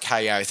this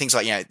ICAO, things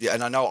like,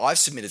 and I know I've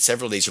submitted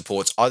several of these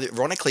reports.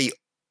 Ironically,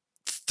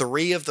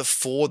 3 of the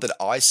 4 that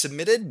I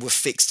submitted were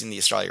fixed in the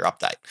Australia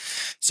update.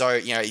 So,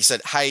 he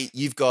said, hey,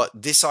 you've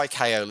got this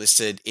ICAO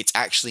listed. It's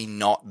actually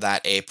not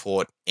that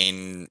airport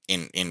in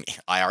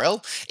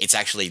IRL. It's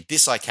actually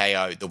this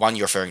ICAO. The one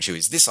you're referring to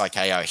is this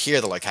ICAO. Here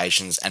are the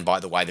locations. And by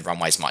the way, the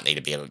runways might need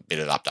a bit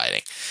of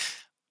updating.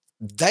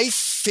 They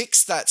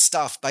fix that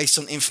stuff based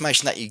on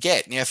information that you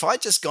get. Now, if I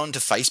just gone to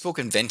Facebook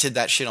and vented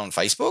that shit on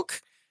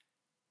Facebook,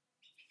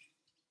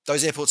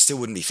 those airports still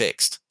wouldn't be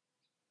fixed.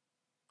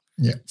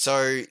 Yeah.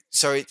 So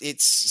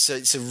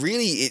it's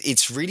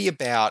really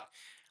about,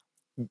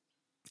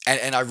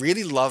 and I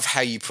really love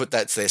how you put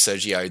that there,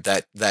 Sergio.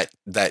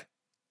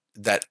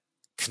 That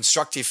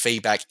constructive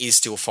feedback is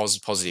still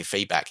positive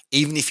feedback,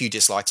 even if you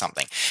dislike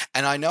something.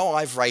 And I know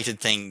I've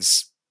rated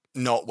things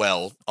not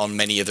well on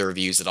many of the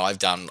reviews that I've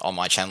done on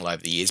my channel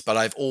over the years, but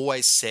I've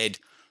always said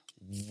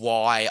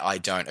why I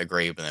don't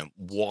agree with them,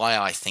 why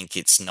I think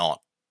it's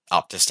not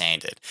up to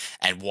standard,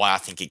 and why I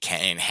think it can,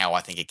 and how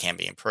I think it can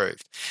be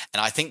improved. And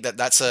I think that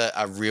that's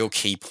a real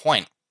key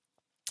point,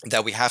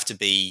 that we have to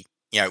be,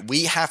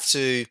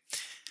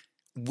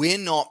 we're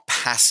not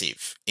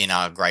passive in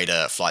our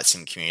greater flight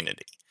sim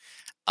community.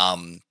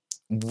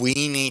 We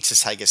need to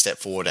take a step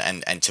forward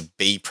and to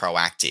be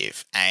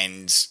proactive,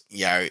 and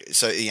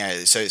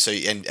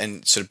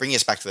and sort of bring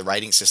us back to the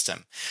rating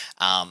system.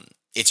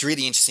 It's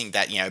really interesting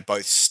that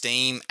both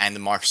Steam and the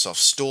Microsoft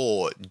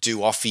Store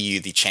do offer you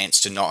the chance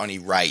to not only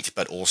rate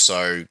but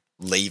also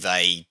leave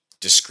a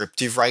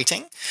descriptive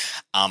rating.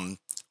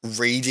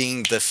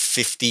 Reading the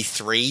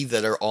 53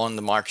 that are on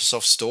the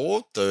Microsoft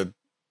Store, the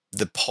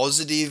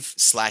positive /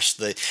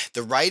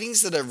 the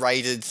ratings that are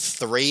rated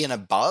 3 and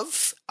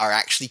above are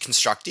actually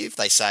constructive.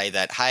 They say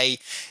that, hey,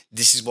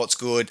 this is what's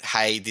good.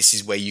 Hey, this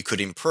is where you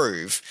could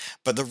improve.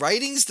 But the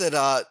ratings that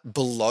are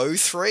below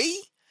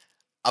 3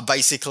 are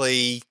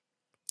basically,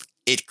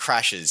 it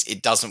crashes.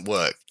 It doesn't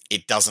work.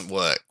 It doesn't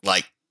work.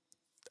 Like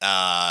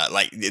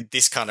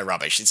this kind of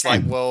rubbish. It's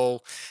like,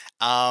 well,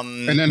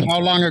 and then how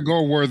long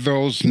ago were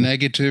those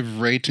negative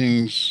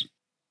ratings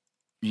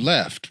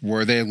left?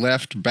 Were they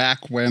left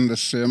back when the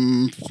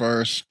sim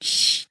first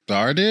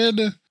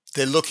started?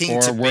 They're looking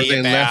or to were be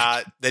they about.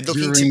 left They're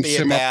looking during to be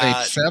sim about.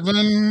 update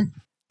 7?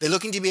 They're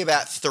looking to be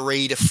about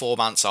 3 to 4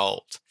 months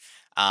old.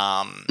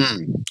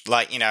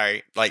 Like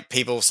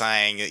people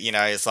saying,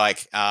 it's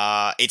like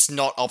it's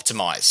not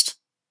optimized.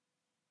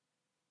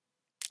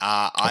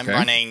 I'm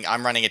running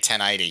a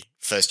 1080,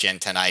 first gen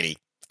 1080,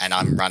 and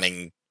I'm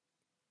running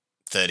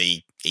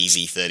 30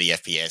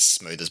 FPS,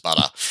 smooth as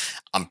butter.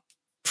 I'm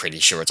pretty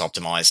sure it's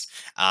optimized.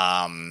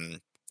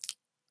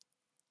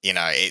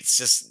 It's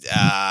just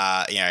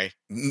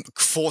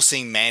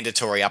forcing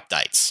mandatory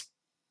updates.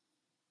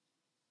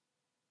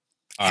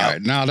 All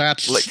right, now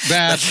that's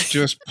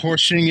just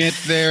pushing it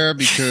there,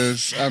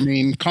 because I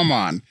mean, come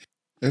on,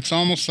 it's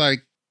almost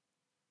like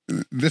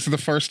this is the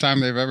first time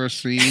they've ever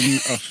seen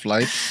a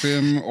flight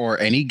sim, or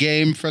any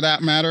game for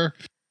that matter.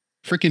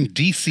 Freaking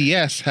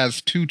DCS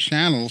has 2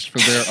 channels for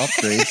their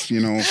updates,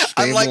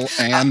 stable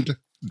and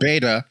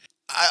beta.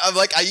 I'm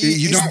like,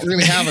 you don't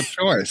really have a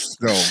choice,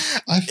 though.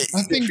 I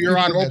think if you're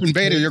on open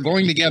beta, you're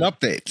going to get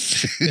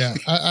updates. Yeah,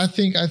 I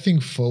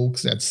think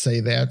folks that say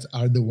that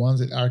are the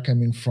ones that are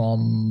coming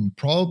from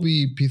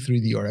probably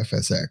P3D or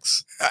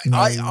FSX.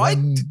 I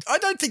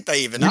don't think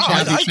they even know. Which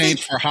hasn't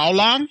changed for how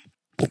long?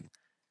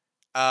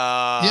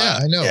 Yeah,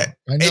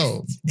 I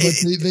know, but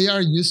they are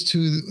used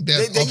to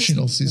that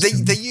optional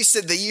system.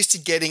 They're used to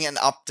getting an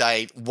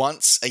update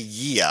once a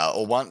year,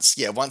 or once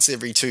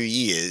every 2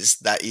 years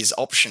that is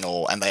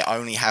optional, and they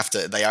only have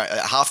to. They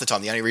half the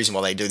time the only reason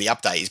why they do the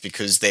update is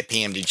because their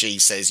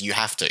PMDG says you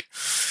have to.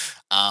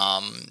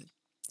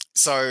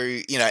 So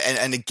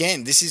and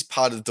again, this is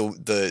part of it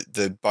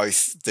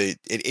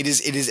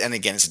is, and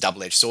again, it's a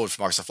double-edged sword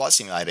for Microsoft Flight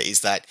Simulator,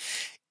 is that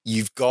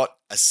you've got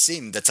a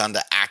sim that's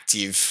under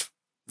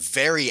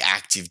very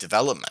active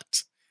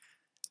development.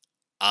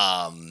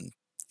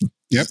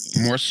 Yep,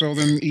 more so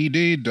than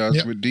ED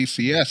does with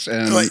DCS,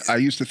 and I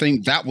used to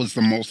think that was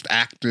the most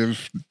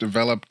active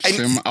developed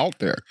sim out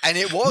there, and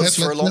it was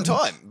for a long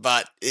time.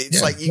 But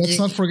it's like let's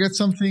not forget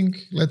something.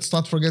 Let's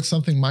not forget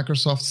something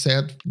Microsoft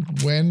said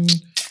when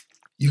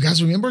you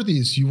guys remember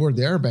this. You were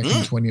there back in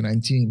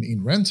 2019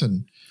 in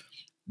Renton.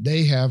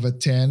 They have a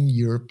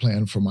 10-year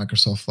plan for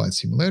Microsoft Flight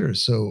Simulator.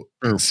 So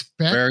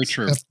expect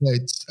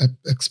updates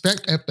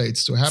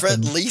to happen for at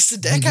least a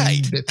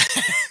decade.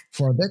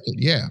 For a decade,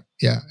 yeah.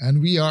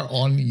 And we are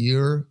on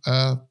year.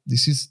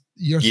 This is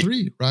year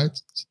 3, right?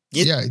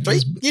 Year 2.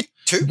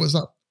 It was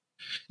not.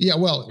 Yeah,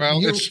 well,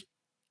 it's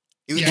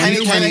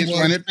 2020 is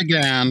when it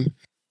began.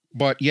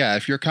 But yeah,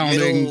 if you're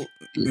counting,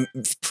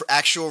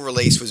 actual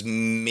release was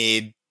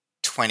mid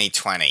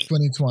 2020.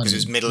 Because it was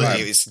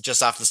it was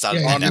just after the start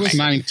of the pandemic. August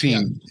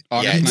 19.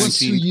 August 19. It was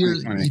 2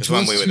 years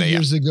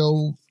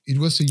ago. It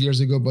was 2 years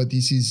ago, but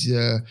this is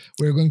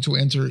we're going to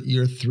enter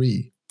year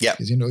 3. Yeah,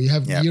 because you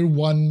have year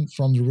 1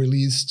 from the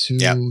release to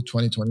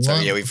 2021.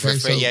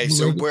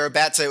 So we're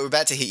about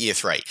to hit year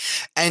 3,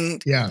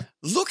 and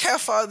look how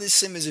far this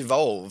sim has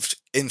evolved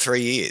in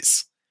 3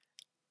 years.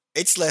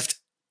 It's left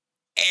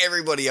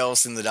everybody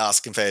else in the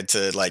dust compared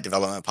to like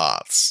development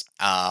paths.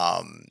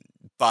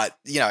 But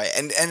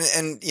and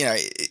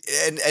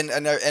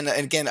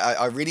again,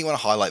 I really want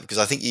to highlight, because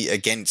I think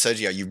again,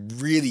 Sergio, you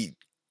really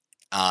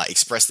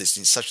expressed this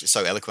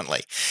so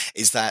eloquently,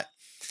 is that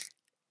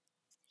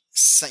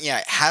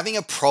having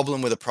a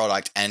problem with a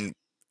product and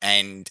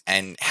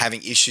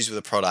having issues with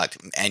a product,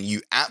 and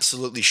you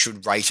absolutely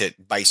should rate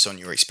it based on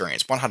your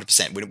experience,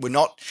 100%. We're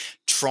not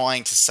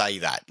trying to say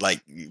that,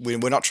 like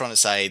we're not trying to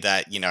say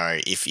that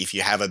if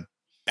you have a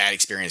bad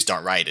experience,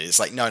 don't rate it. It's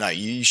like, no,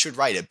 you should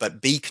rate it,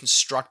 but be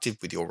constructive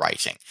with your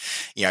rating.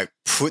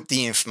 Put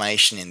the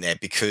information in there,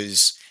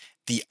 because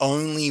the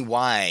only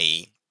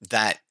way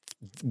that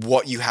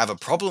what you have a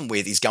problem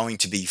with is going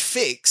to be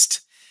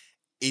fixed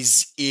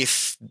is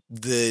if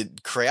the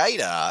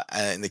creator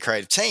and the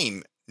creative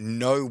team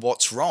know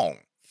what's wrong.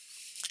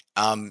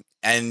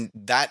 And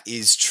that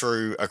is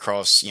true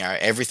across,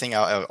 everything.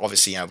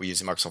 Obviously, we're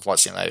using Microsoft Flight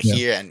Simulator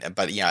here,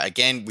 but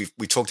again,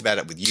 we talked about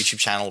it with YouTube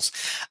channels.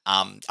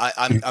 I'm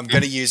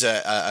going to use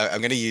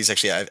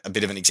actually a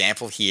bit of an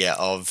example here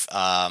of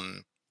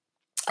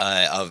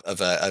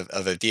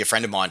a dear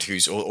friend of mine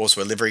who's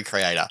also a livery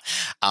creator.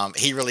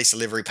 He released a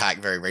livery pack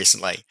very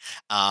recently,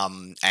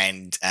 and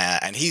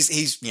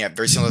he's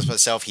very similar to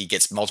myself. He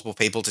gets multiple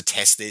people to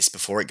test this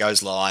before it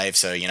goes live.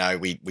 So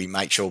we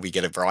make sure we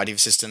get a variety of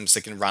systems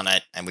that can run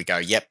it, and we go,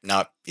 yep,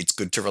 no, it's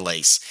good to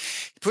release.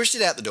 He pushed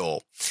it out the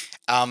door.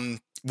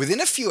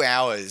 Within a few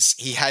hours,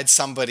 he had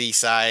somebody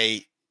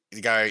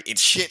go,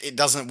 it's shit, it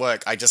doesn't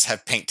work. I just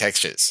have pink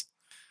textures.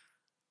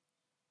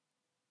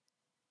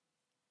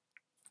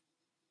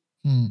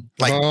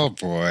 Like, oh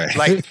boy!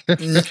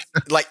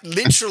 like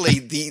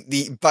literally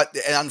but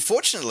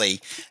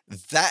unfortunately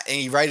and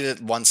he rated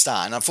it 1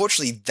 star, and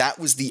unfortunately that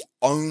was the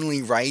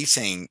only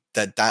rating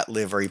that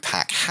livery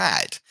pack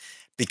had,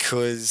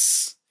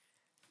 because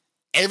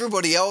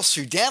everybody else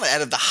who downloaded,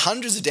 out of the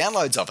hundreds of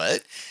downloads of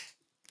it,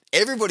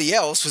 everybody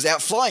else was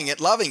out flying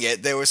it, loving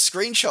it. There were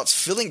screenshots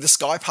filling the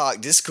Sky Park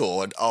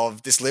Discord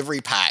of this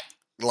livery pack,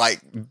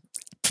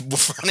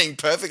 running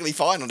perfectly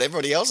fine on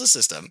everybody else's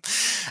system.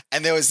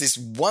 And there was this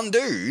one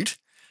dude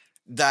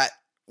that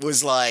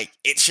was like,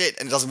 it's shit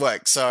and it doesn't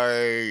work.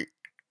 So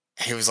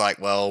he was like,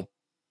 well,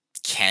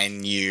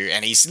 can you,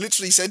 and he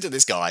literally said to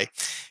this guy,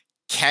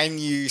 can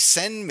you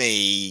send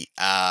me,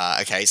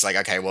 it's like,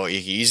 okay, well,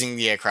 you're using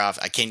the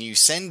aircraft. Can you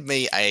send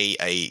me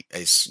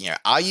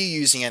are you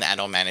using an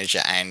add-on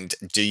manager, and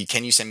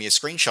can you send me a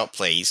screenshot,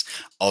 please,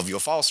 of your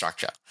file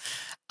structure?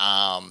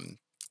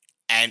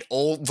 And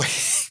all...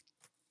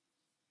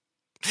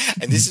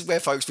 And this is where,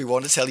 folks, we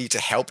want to tell you to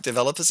help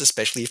developers,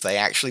 especially if they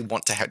actually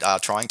want to are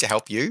trying to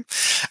help you.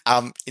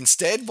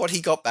 Instead, what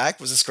he got back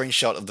was a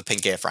screenshot of the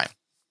pink airframe.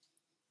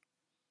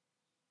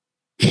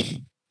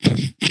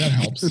 That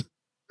helps.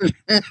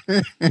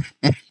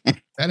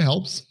 That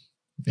helps.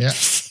 Yeah.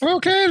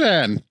 Okay,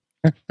 then.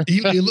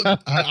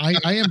 I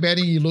am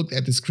betting he looked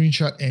at the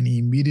screenshot and he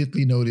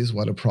immediately noticed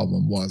what a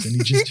problem was, and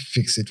he just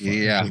fixed it for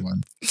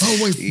everyone. Oh,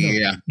 wait,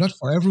 no, not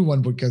for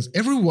everyone, because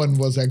everyone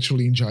was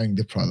actually enjoying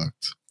the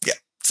product. Yeah.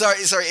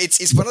 Sorry.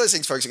 It's one of those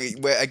things, folks,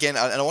 where, again,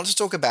 and I want to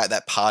talk about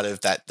that part of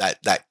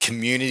that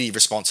community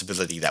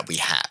responsibility that we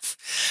have.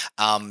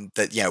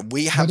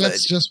 We have. But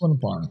that's just one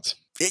part.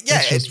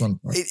 That's just one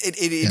part. It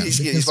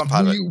is one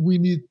part of it. We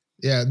need,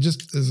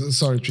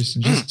 sorry,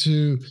 Tristan, just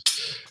to.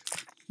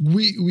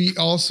 We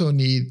also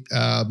need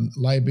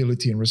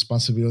liability and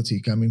responsibility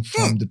coming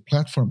from the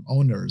platform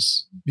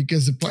owners,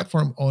 because the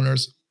platform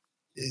owners,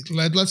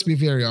 let's be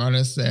very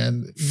honest,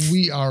 and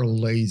we are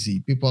lazy.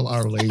 People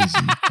are lazy,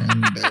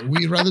 and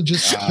we rather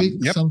just click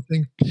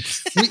something.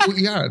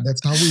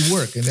 That's how we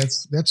work, and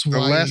that's why the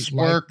less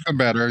work, the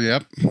better.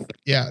 Yep.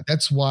 Yeah,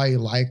 that's why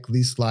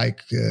these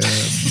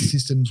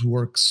systems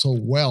work so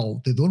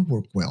well. They don't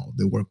work well.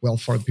 They work well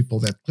for people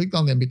that clicked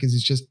on them, because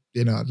it's just,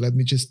 let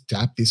me just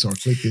tap this or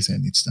click this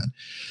and it's done.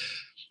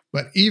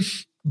 But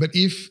if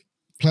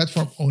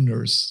platform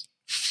owners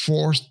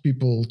forced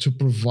people to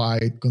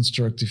provide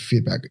constructive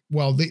feedback,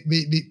 well,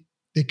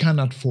 they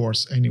cannot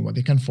force anyone.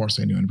 They can't force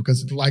anyone,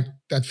 because like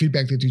that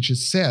feedback that you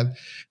just said,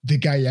 the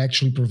guy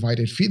actually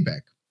provided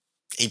feedback.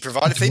 He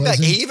provided feedback.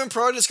 He even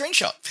provided a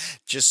screenshot.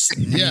 Just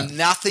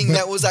nothing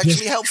that was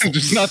actually helpful.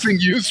 Just nothing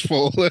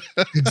useful.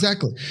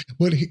 Exactly.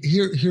 But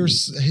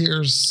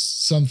here's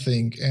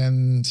something,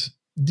 and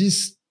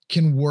this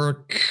can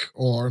work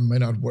or may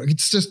not work.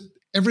 It's just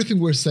everything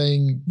we're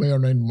saying may or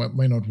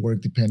may not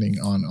work depending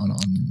on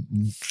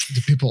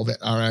the people that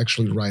are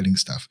actually writing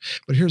stuff.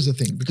 But here's the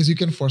thing, because you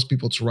can force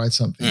people to write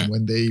something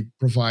when they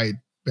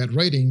provide bad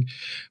rating,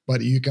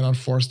 but you cannot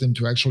force them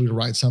to actually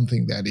write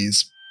something that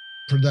is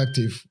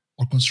productive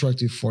or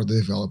constructive for the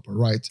developer,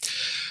 right?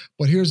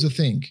 But here's the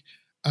thing.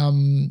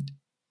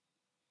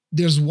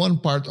 There's one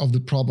part of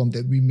the problem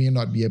that we may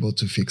not be able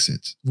to fix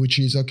it, which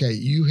is, okay,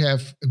 you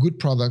have a good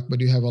product, but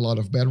you have a lot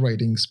of bad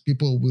ratings.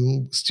 People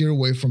will steer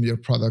away from your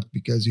product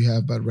because you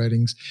have bad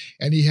ratings.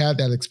 And you had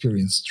that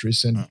experience,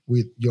 Tristan,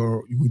 with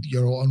your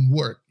own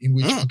work, in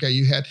which,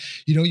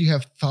 you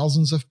have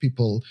thousands of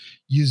people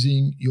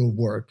using your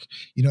work.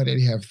 You know that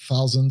you have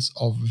thousands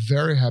of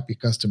very happy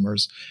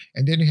customers.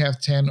 And then you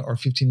have 10 or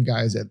 15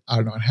 guys that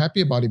are not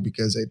happy about it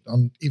because they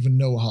don't even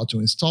know how to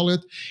install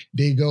it.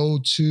 They go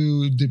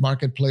to the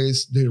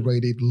marketplace, they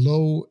rate it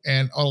low,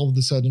 and all of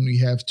a sudden we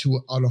have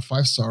 2 out of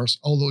 5 stars,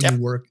 although your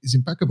work is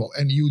impeccable.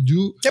 And you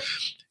do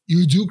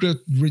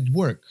great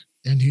work,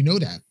 and you know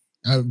that.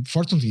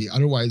 Fortunately,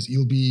 otherwise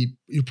you'll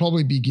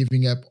probably be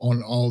giving up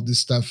on all this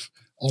stuff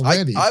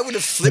already. I would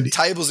have flipped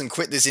tables and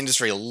quit this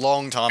industry a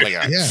long time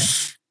ago. Yeah.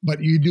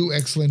 But you do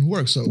excellent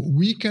work. So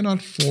we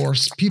cannot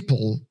force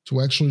people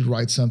to actually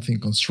write something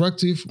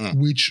constructive,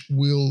 which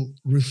will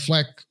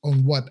reflect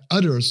on what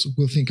others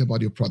will think about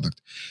your product.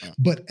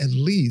 But at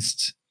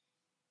least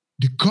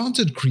the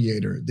content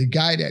creator, the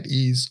guy that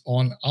is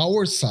on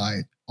our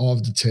side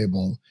of the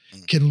table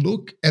can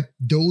look at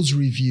those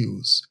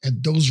reviews,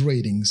 at those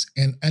ratings,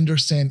 and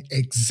understand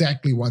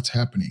exactly what's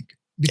happening.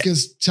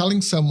 Because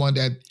telling someone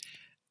that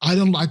I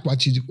don't like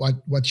what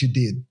you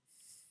did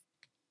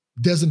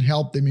doesn't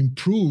help them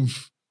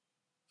improve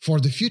for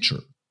the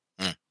future,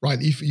 right?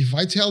 If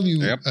I tell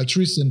you,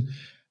 Tristan,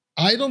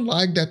 I don't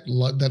like that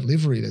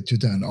livery that you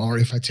done, or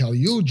if I tell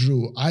you,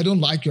 Drew, I don't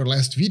like your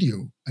last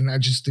video, and I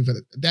just leave it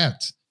at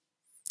that.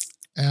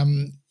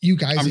 You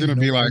guys I'm going to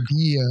be like,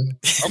 idea.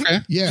 Okay.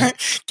 Yeah.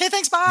 Okay,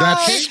 thanks, bye.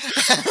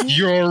 That's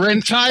you're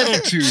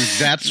entitled to.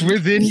 That's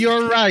within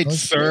your rights,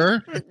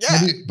 sir.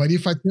 Yeah. But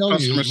if I tell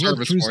you, Customer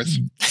service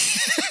Tristan,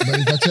 but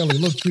if I tell you,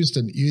 look,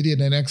 Tristan, you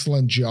did an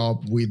excellent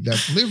job with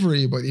that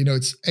livery, but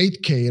it's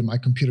 8K and my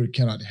computer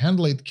cannot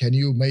handle it. Can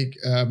you make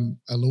a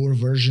lower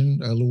version,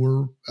 a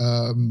lower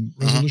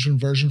resolution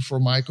version for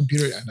my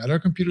computer and other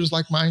computers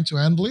like mine to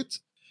handle it?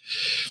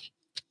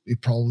 You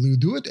probably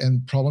do it,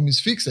 and problem is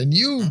fixed. And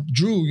you,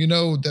 Drew,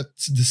 that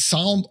the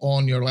sound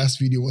on your last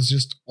video was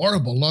just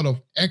horrible. A lot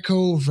of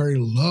echo, very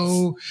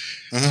low.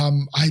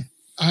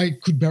 I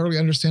could barely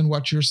understand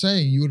what you're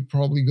saying. You would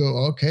probably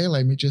go, okay,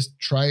 let me just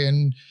try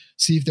and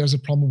see if there's a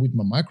problem with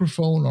my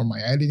microphone or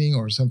my editing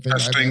or something.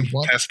 Testing,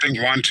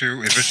 1,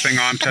 2. Is this thing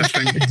on?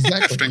 Testing.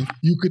 Exactly. Testing.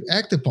 You could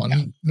act upon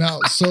it.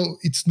 Now, so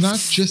it's not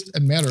just a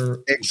matter,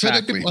 so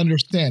that people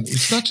understand,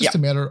 it's not just a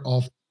matter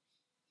of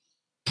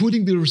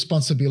putting the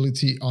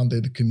responsibility on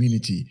the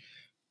community.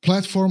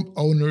 Platform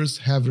owners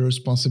have a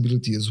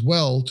responsibility as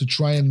well to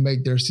try and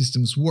make their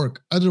systems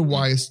work.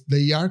 Otherwise,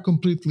 they are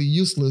completely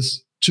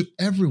useless to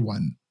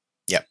everyone.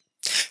 Yep.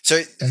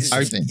 So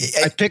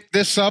I picked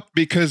this up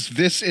because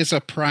this is a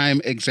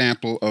prime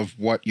example of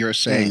what you're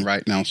saying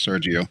right now,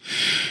 Sergio.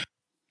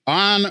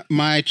 On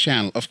my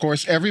channel, of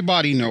course,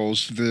 everybody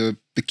knows the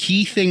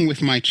key thing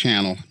with my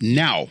channel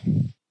now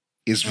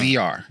is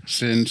VR.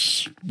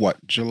 Since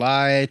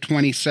July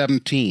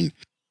 2017,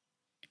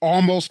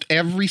 almost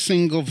every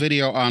single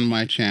video on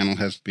my channel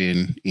has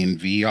been in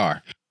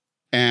VR.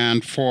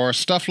 And for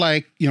stuff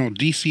like,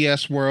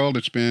 DCS World,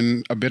 it's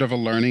been a bit of a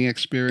learning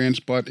experience,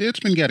 but it's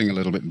been getting a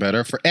little bit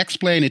better. For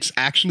X-Plane, it's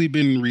actually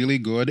been really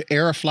good.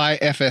 Aerofly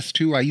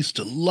FS2, I used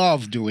to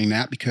love doing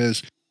that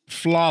because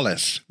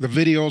flawless. The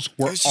videos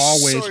were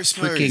always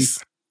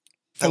freaking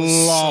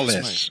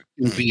flawless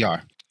in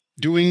VR.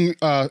 Doing,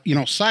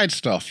 side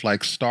stuff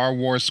like Star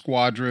Wars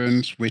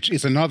Squadrons, which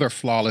is another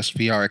flawless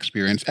VR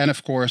experience. And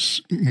of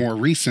course, more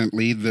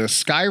recently, the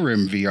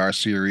Skyrim VR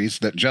series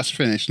that just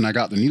finished. And I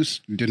got the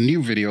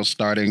new video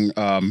starting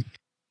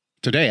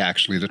today,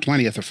 actually, the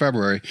 20th of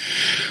February.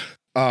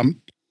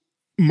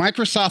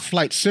 Microsoft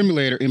Flight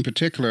Simulator in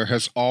particular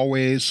has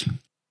always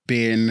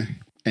been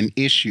an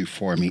issue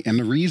for me. And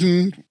the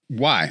reason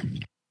why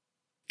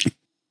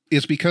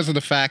is because of the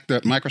fact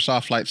that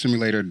Microsoft Flight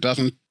Simulator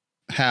doesn't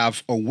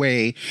have a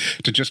way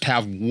to just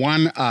have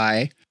one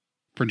eye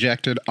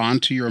projected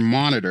onto your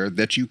monitor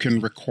that you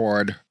can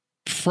record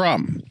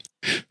from.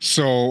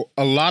 So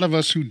a lot of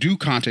us who do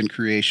content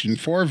creation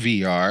for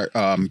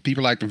VR,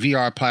 people like the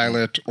VR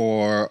Pilot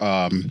or,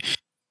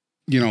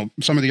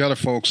 some of the other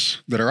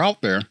folks that are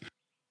out there,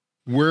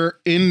 we're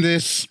in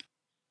this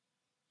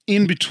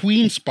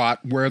in-between spot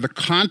where the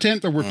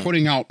content that we're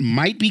putting out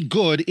might be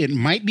good, it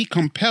might be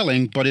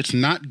compelling, but it's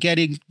not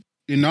getting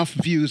enough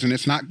views and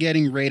it's not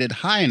getting rated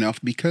high enough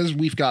because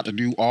we've got to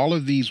do all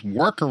of these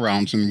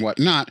workarounds and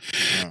whatnot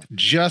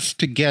just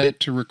to get it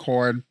to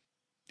record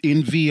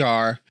in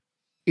VR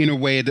in a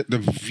way that the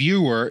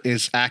viewer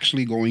is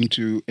actually going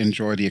to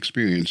enjoy the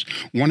experience.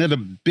 One of the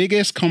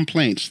biggest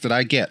complaints that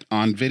I get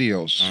on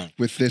videos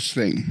with this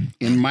thing,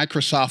 in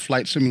Microsoft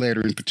Flight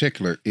Simulator in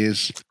particular,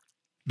 is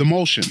the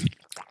motion.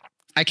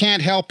 I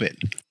can't help it.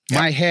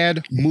 My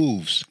head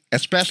moves,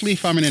 especially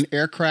if I'm in an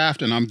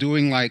aircraft and I'm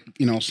doing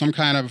some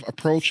kind of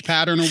approach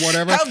pattern or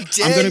whatever. How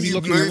dare I'm going to be you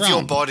looking move around.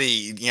 your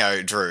body,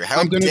 Drew?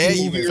 I'm going to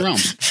be moving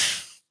around.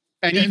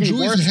 And even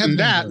Drew worse than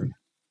that,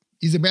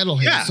 he's a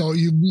metalhead, so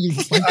you.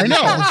 I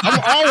know.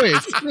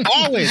 I'm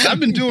always.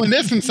 I've been doing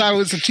this since I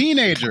was a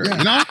teenager.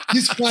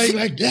 He's playing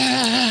like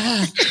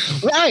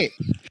right.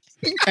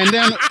 And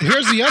then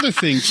here's the other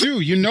thing too.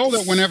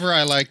 That whenever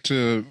I like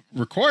to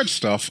record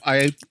stuff,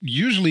 I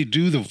usually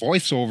do the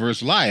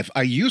voiceovers live.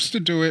 I used to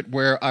do it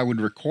where I would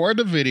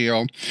record a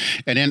video,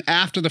 and then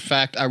after the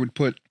fact, I would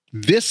put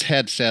this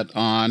headset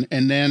on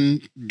and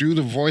then do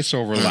the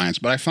voiceover lines.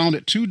 But I found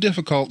it too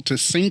difficult to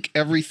sync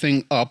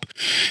everything up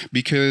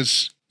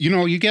because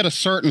you get a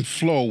certain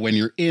flow when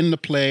you're in the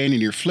plane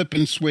and you're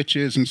flipping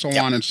switches and so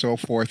on and so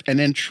forth, and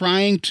then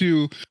trying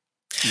to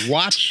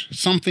watch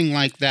something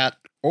like that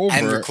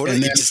over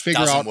and then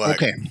figure out,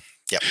 okay,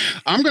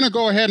 I'm going to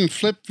go ahead and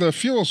flip the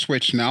fuel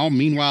switch now.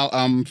 Meanwhile,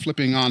 I'm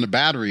flipping on the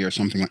battery or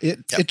something like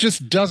it. It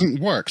just doesn't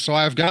work. So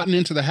I've gotten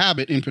into the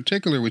habit, in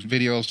particular with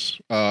videos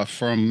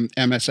from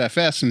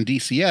MSFS and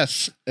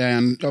DCS,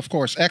 and of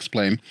course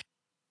X-Plane.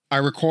 I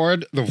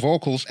record the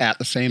vocals at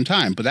the same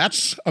time, but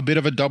that's a bit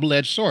of a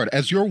double-edged sword.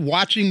 As you're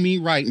watching me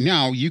right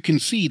now, you can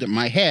see that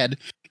my head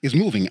is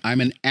moving.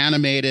 I'm an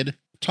animated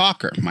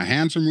talker. My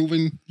hands are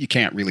moving. You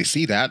can't really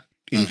see that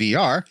in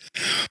VR,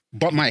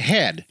 but my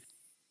head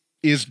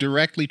is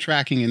directly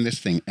tracking in this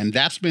thing. And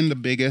that's been the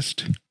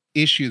biggest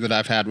issue that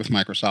I've had with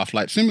Microsoft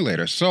Flight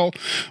Simulator. So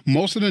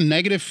most of the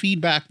negative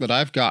feedback that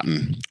I've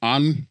gotten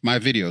on my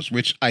videos,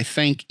 which I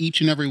thank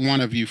each and every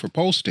one of you for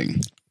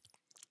posting,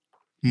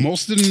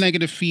 most of the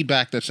negative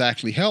feedback that's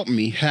actually helped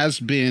me has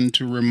been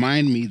to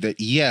remind me that,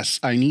 yes,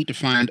 I need to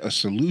find a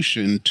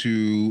solution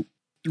to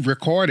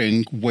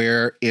recording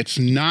where it's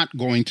not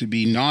going to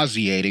be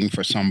nauseating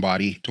for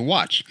somebody to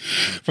watch.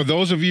 For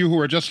those of you who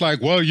are just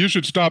like, well, you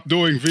should stop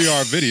doing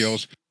VR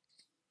videos,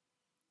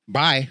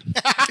 bye.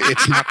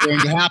 It's not going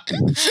to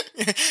happen.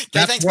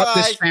 That's what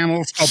this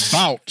channel's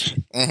about.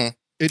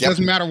 It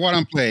doesn't matter what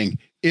I'm playing.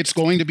 It's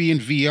going to be in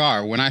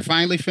VR. When I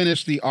finally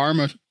finish the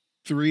Arma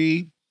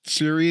 3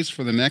 series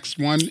for the next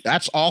one,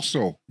 that's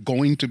also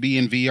going to be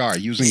in VR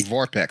using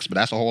Vortex, but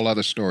that's a whole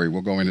other story.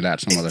 We'll go into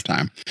that some other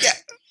time. Yeah.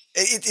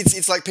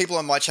 It's like people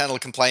on my channel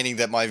complaining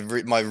that my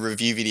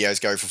review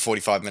videos go for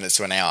 45 minutes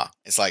to an hour.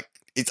 It's like,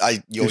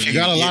 if you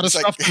got a lot of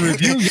stuff to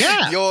review,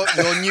 yeah.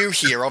 You're new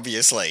here,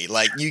 obviously.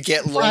 Like, you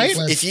get long. Right.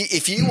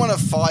 If you want a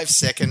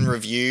 5-second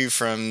review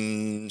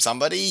from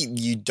somebody,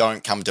 you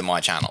don't come to my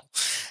channel.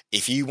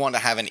 If you want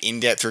to have an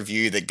in-depth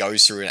review that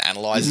goes through and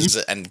analyzes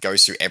it and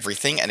goes through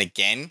everything, and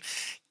again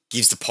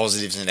gives the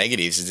positives and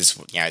negatives, is this,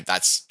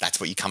 that's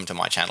what you come to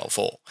my channel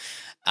for.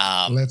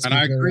 And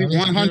I agree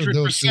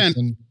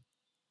 100%.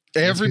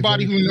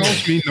 Everybody who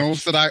knows me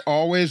knows that I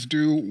always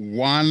do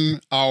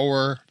 1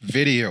 hour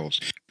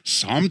videos.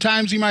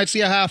 Sometimes you might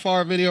see a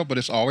half-hour video, but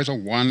it's always a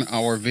 1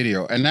 hour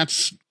video. And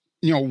that's,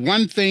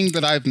 one thing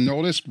that I've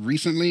noticed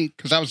recently,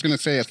 because I was going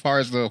to say, as far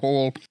as the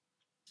whole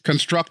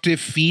constructive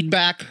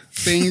feedback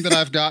thing that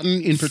I've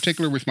gotten, in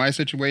particular with my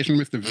situation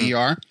with the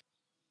VR,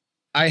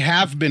 I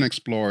have been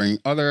exploring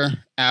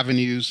other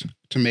avenues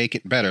to make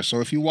it better.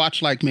 So if you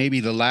watch like maybe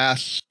the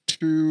last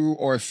 2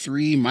 or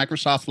 3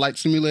 Microsoft Flight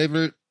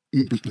Simulator,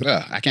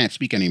 I can't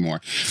speak anymore,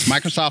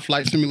 Microsoft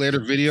Flight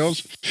Simulator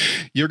videos,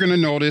 you're going to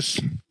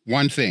notice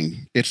one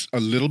thing. It's a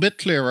little bit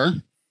clearer.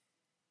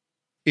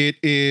 It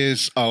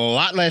is a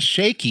lot less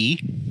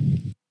shaky.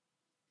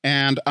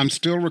 And I'm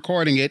still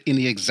recording it in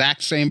the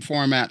exact same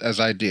format as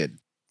I did.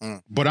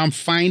 But I'm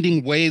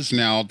finding ways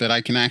now that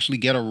I can actually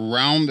get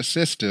around the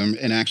system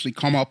and actually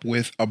come up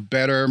with a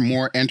better,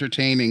 more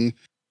entertaining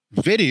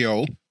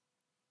video,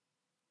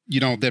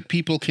 that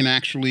people can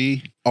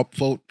actually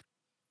upvote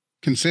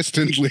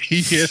consistently,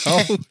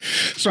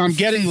 So I'm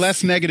getting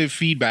less negative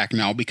feedback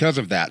now because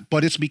of that.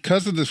 But it's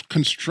because of this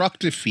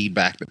constructive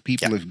feedback that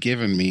people have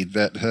given me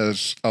that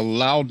has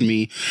allowed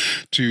me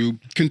to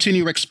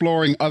continue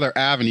exploring other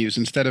avenues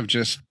instead of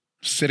just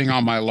sitting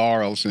on my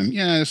laurels and,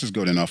 this is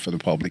good enough for the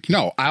public.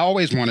 No, I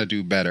always want to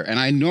do better. And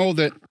I know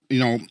that,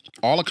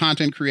 all the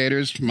content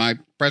creators, my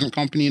present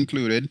company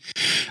included,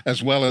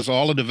 as well as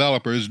all the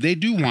developers, they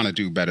do want to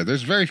do better.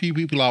 There's very few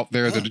people out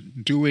there that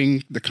are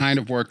doing the kind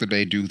of work that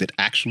they do that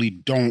actually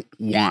don't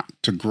want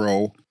to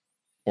grow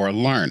or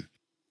learn.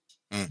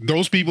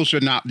 Those people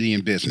should not be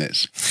in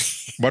business.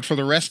 But for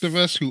the rest of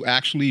us who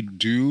actually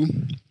do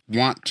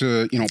want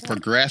to,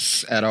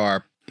 progress at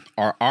our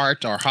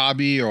art, our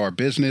hobby, or our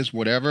business,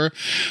 whatever,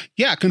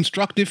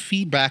 constructive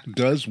feedback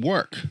does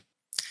work.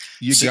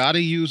 You got to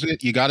use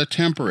it. You got to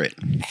temper it.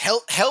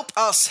 Help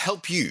us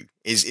help you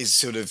is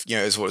sort of,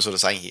 is what I'm sort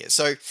of saying here.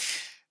 So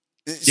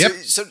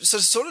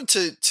sort of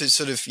to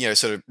sort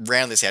of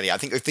round this out here, I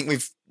think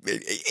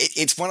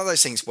it's one of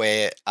those things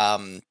where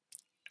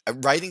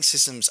rating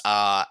systems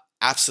are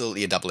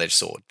absolutely a double-edged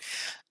sword.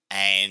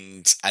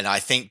 And I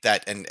think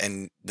that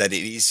and that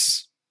it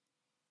is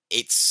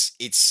it's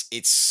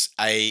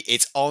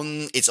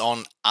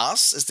on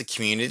us as the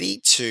community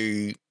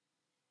to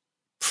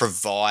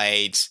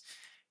provide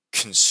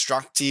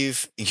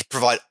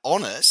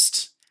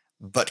honest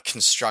but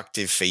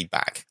constructive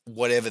feedback,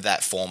 whatever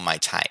that form may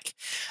take.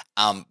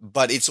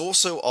 But it's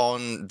also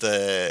on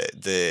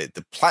the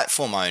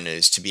platform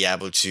owners to be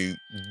able to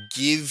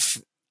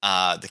give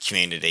the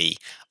community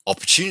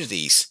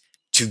opportunities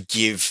to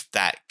give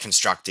that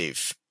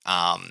constructive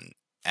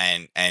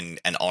and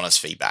honest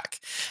feedback,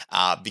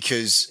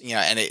 because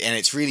and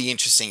it's really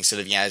interesting.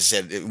 Sort of, as I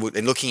said,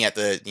 in looking at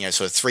the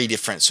sort of 3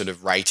 different sort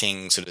of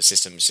rating sort of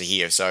systems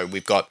here. So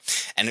we've got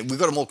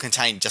them all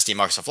contained just in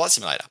Microsoft Flight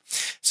Simulator.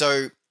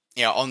 So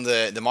on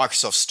the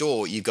Microsoft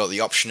Store, you've got the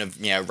option of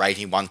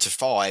rating 1 to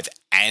 5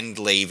 and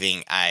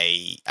leaving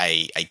a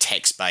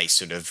text-based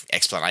sort of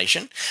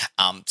explanation.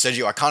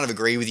 Sergio, I kind of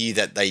agree with you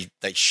that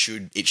it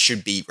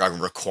should be a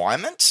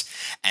requirement,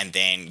 and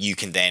then you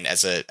can then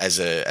as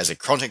a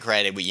content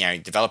creator,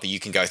 developer, you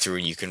can go through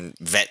and you can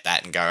vet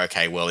that and go,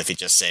 okay, well, if it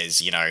just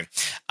says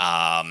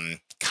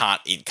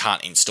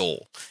can't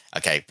install,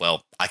 okay,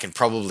 well, I can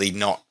probably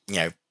not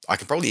I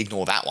can probably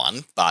ignore that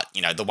one, but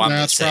the one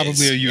that's that says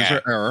probably a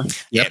user error.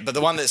 Yeah, but the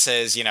one that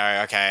says,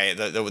 okay,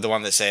 the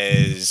one that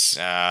says,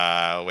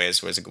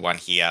 where's a good one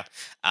here?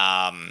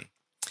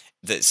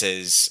 that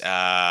says,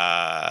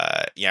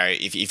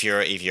 if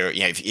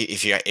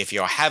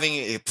you're having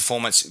a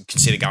performance,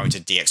 consider going to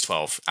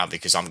DX12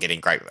 because I'm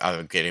getting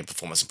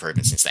performance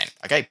improvements since then.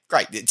 Okay,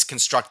 great. It's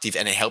constructive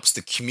and it helps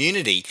the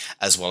community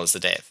as well as the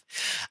dev.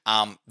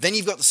 Then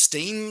you've got the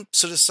Steam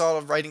sort of style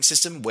of rating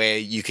system where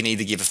you can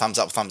either give a thumbs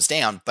up, thumbs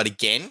down, but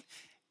again,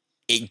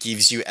 it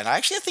gives you, and I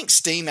think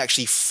Steam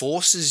actually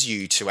forces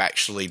you to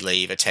actually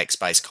leave a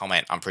text-based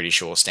comment. I'm pretty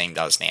sure Steam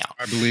does now.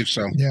 I believe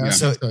so. Yeah.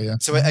 So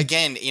Mm-hmm.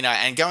 again,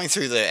 and going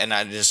through and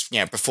I just,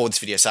 before this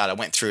video started, I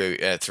went through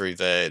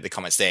the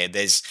comments there.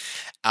 There's,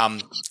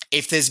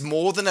 if there's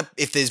more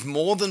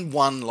than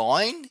one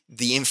line,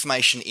 the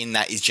information in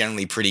that is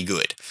generally pretty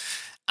good.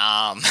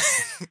 But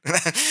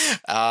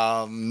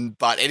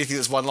anything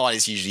that's one line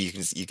is usually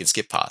you can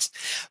skip past.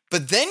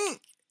 But then,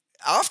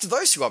 after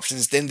those two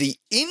options, then the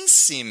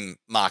in-sim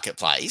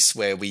marketplace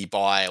where we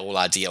buy all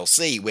our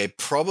DLC, where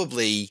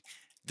probably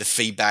the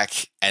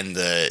feedback and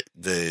the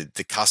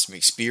customer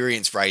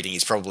experience rating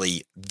is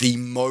probably the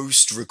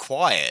most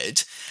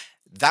required.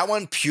 That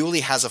one purely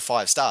has a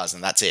 5 stars,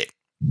 and that's it.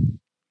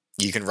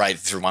 You can rate it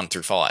through 1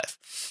 through 5.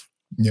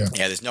 Yeah.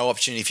 There's no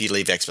opportunity for you to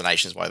leave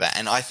explanations like that.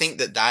 And I think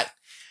that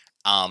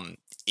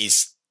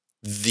is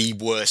the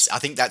worst. I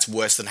think that's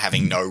worse than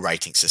having no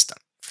rating system.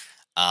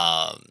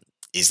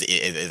 Is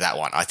that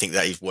one. I think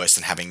that is worse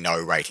than having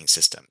no rating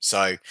system.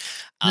 So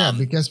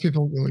because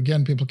people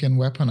can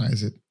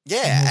weaponize it.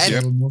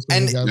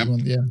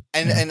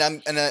 And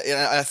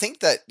I think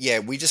that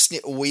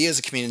we as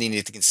a community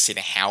need to consider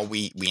how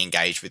we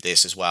engage with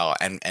this as well,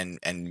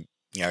 and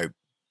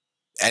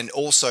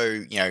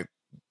also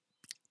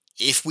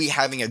if we're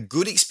having a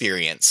good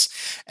experience,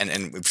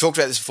 and we've talked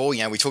about this before,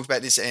 we talked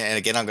about this, and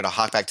again, I'm going to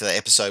hark back to the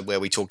episode where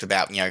we talked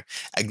about,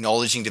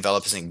 acknowledging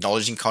developers and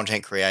acknowledging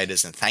content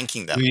creators and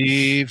thanking them.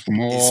 Leave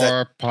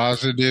more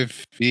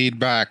positive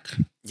feedback.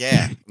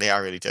 Yeah, I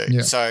really do.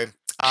 Yeah. So,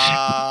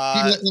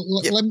 I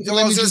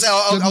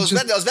was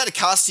about to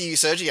cast to you,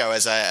 Sergio,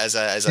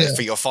 as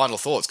for your final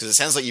thoughts, because it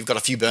sounds like you've got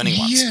a few burning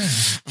ones. Yeah.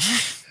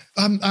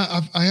 I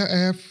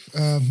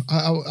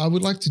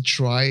would like to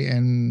try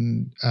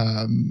and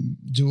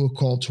do a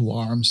call to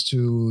arms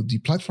to the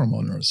platform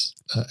owners,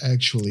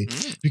 actually,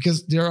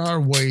 because there are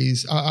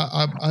ways.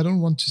 I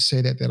don't want to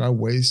say that there are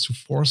ways to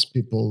force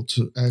people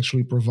to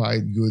actually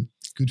provide good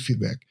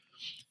feedback.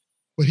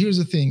 But here's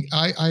the thing: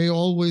 I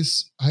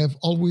have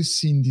always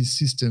seen these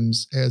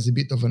systems as a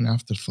bit of an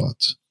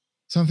afterthought,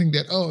 something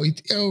that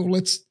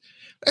let's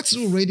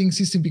do a rating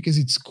system because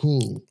it's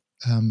cool.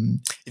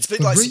 It's a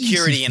bit like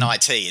security in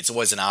IT. It's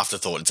always an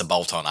afterthought. It's a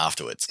bolt-on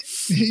afterwards.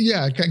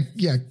 Yeah,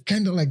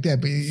 kind of like that.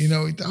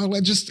 But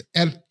let's just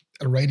add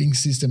a rating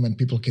system and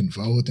people can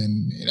vote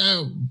and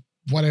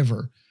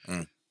whatever.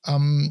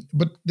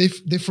 But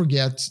they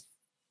forget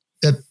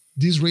that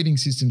these rating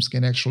systems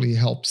can actually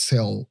help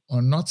sell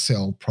or not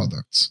sell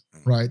products,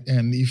 right?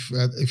 And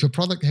if a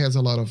product has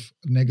a lot of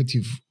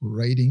negative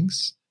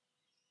ratings,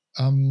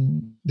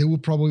 they will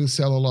probably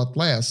sell a lot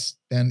less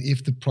than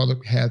if the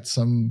product had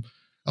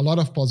a lot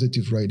of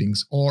positive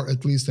ratings, or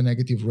at least the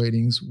negative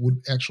ratings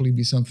would actually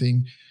be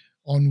something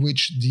on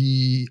which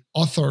the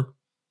author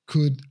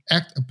could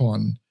act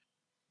upon.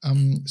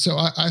 So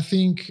I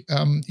think,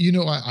 I'm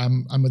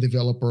a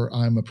developer,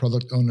 I'm a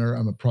product owner,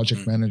 I'm a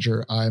project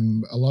manager,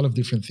 I'm a lot of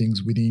different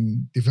things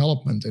within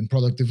development and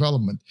product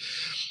development.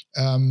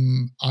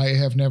 I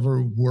have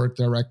never worked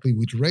directly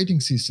with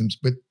rating systems,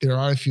 but there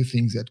are a few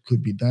things that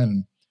could be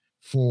done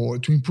to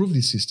improve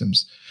these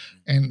systems,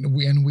 and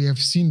we have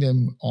seen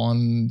them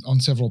on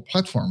several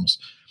platforms.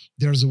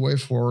 There's a way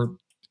for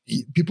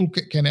people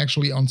can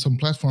actually on some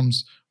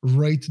platforms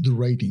rate the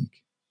rating.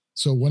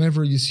 So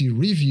whenever you see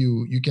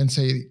review, you can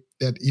say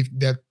that if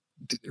that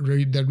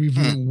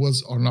review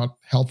was or not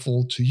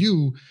helpful to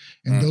you,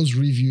 and those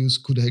reviews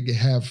could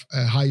have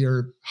a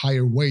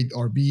higher weight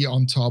or be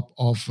on top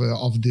of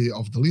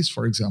the list,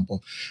 for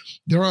example.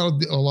 There are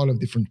a lot of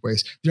different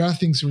ways. There are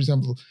things, for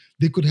example,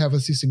 they could have a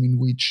system in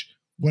which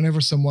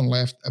whenever someone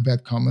left a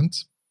bad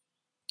comment,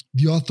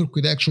 the author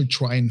could actually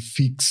try and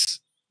fix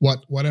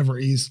whatever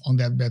is on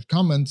that bad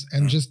comment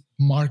and just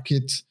mark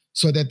it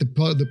so that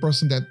the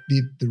person that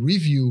did the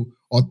review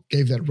or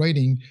gave that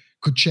rating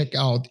could check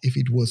out if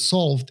it was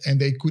solved, and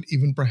they could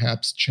even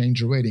perhaps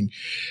change the rating.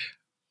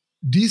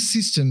 These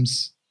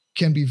systems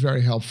can be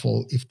very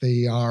helpful if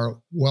they are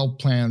well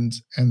planned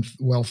and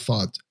well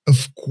thought.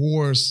 Of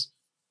course,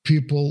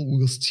 people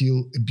will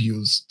still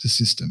abuse the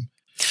system.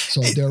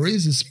 So there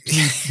is a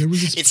split.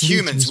 It's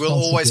humans. We'll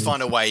always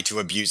find a way to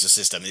abuse the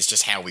system. It's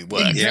just how we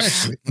work.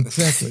 Exactly.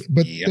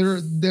 But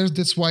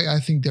that's why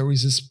I think there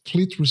is a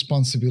split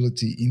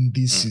responsibility in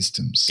these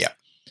systems. Yeah.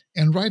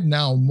 And right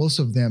now, most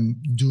of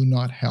them do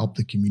not help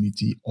the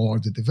community or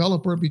the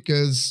developer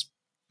because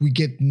we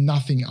get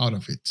nothing out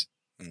of it.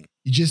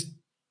 You just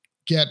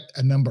get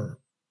a number,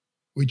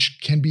 which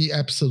can be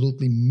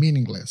absolutely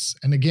meaningless.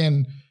 And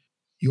again,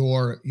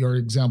 your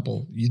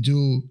example, you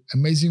do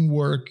amazing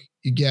work,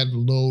 you get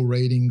low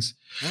ratings.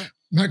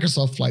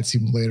 Microsoft Flight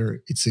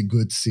Simulator, it's a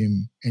good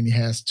sim, and it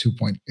has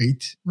 2.8,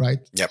 right?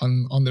 Yep.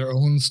 On their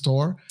own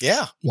store.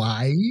 Yeah.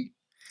 Why?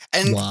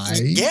 And Why?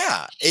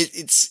 yeah,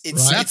 it's Right?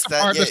 That's the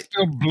part that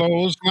still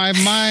blows my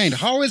mind.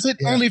 How is it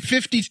only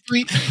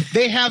 53?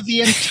 They have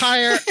the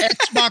entire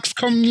Xbox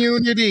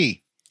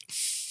community.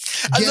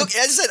 Look, as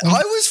I said,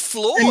 I was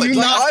floored. Can you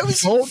Like, not I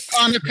was vote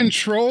on a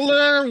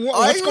controller?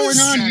 What's going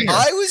on here?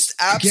 I was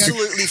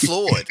absolutely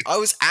floored. I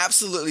was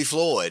absolutely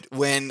floored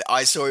when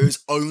I saw it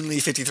was only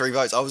 53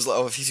 votes. I was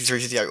like, 53,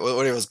 58,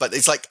 whatever it was. But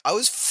it's like, I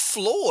was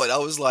floored. I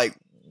was like,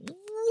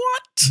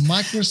 what?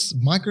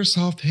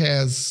 Microsoft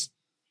has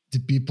the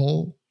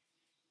people.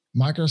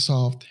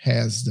 Microsoft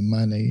has the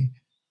money.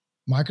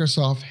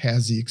 Microsoft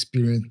has the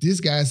experience. These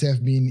guys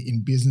have been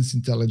in business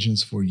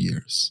intelligence for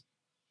years.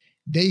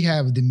 They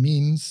have the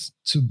means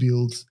to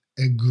build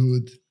a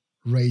good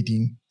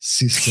rating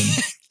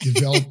system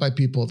developed by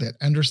people that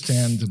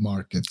understand the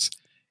markets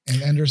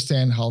and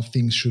understand how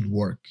things should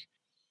work.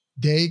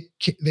 They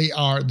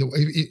are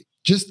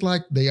just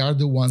like they are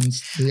the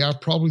ones. They are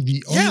probably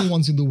the only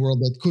ones in the world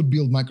that could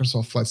build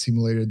Microsoft Flight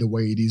Simulator the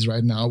way it is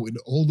right now, with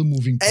all the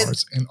moving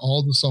parts and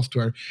all the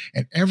software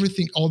and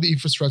everything, all the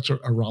infrastructure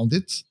around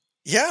it.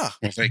 Yeah.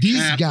 Well, they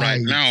can't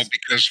right now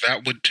because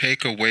that would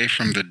take away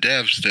from the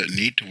devs that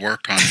need to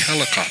work on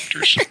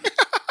helicopters.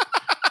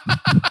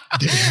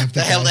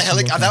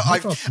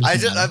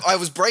 I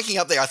was breaking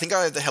up there. I think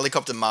the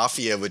helicopter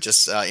mafia were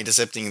just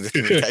intercepting the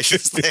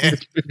communications there.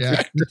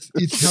 Yeah,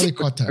 it's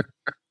helicopter.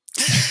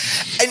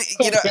 And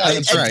you know,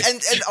 that's right.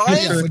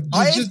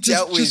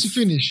 Just to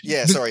finish.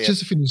 Yeah, sorry.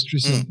 Just to finish,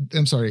 Tristan.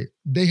 I'm sorry.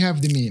 They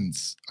have the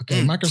means.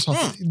 Okay,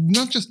 Microsoft,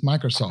 not just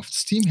Microsoft.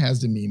 Steam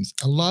has the means.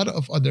 A lot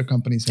of other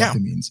companies have the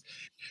means.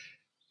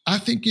 I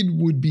think it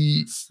would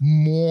be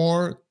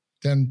more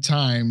than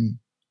time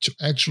to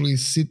actually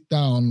sit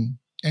down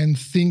and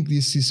think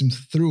these systems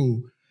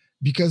through,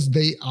 because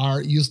they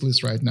are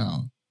useless right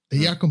now.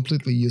 They are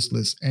completely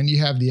useless, and you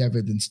have the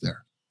evidence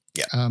there.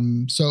 Yeah.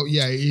 So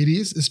it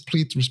is a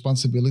split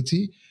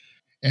responsibility,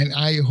 and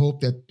I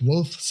hope that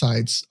both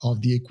sides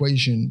of the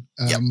equation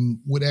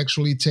would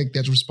actually take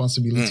that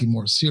responsibility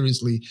more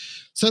seriously,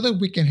 so that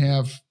we can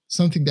have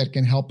something that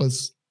can help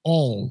us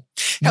all,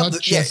 not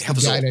just the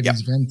guy that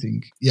is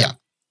venting. Yeah.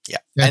 Yeah,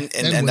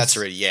 and that's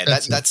already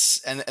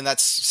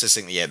that's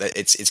succinctly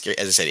it's as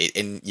I said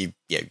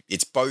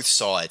it's both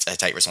sides that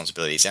take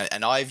responsibilities,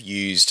 and I've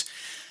used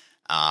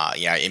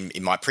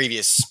in my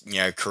previous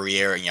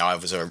career, I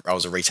was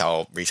a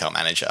retail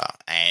manager,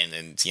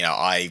 and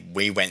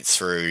we went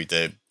through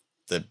the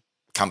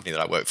company that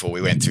I work for.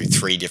 We went through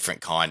 3 different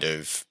kind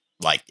of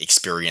like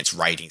experience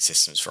rating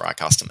systems for our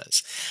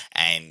customers,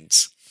 and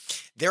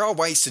there are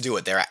ways to do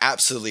it. There are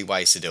absolutely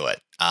ways to do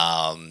it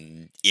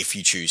if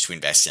you choose to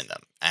invest in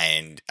them.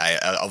 And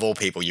of all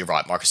people, you're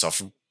right,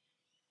 Microsoft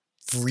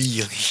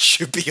really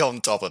should be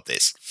on top of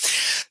this.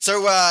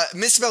 So,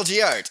 Mr.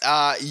 Belgiote,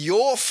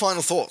 your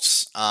final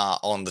thoughts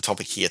on the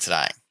topic here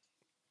today?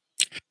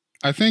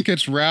 I think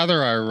it's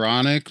rather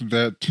ironic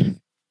that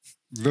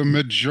the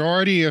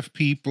majority of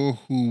people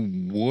who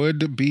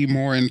would be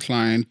more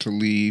inclined to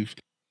leave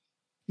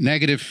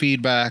negative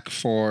feedback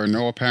for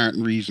no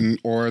apparent reason,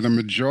 or the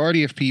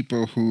majority of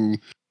people who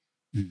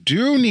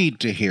do need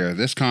to hear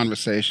this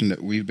conversation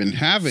that we've been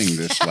having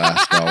this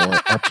last hour,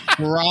 are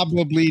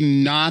probably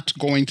not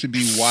going to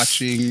be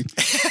watching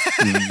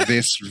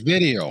this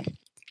video.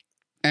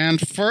 And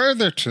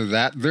further to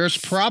that, there's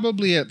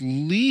probably at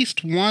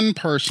least one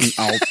person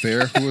out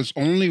there who has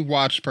only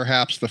watched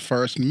perhaps the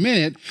first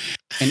minute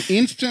and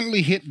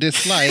instantly hit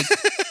dislike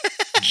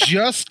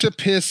just to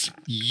piss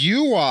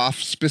you off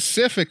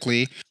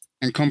specifically,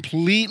 and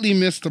completely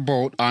missed the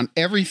boat on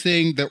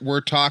everything that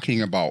we're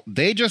talking about.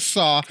 They just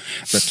saw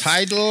the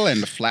title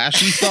and the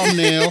flashy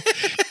thumbnail,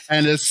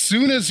 and as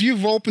soon as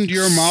you've opened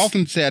your mouth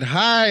and said,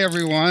 "Hi,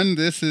 everyone,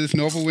 this is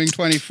Nova Wing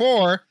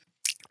 24,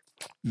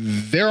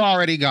 they're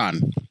already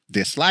gone.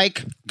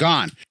 Dislike,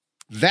 gone.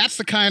 That's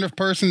the kind of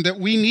person that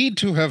we need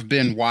to have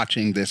been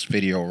watching this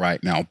video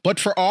right now. But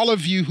for all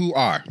of you who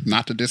are,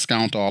 not to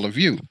discount all of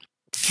you,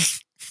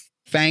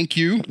 thank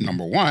you,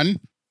 number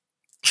one.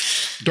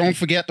 Don't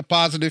forget the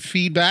positive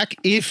feedback.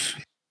 If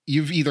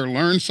you've either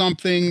learned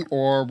something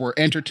or were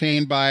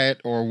entertained by it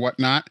or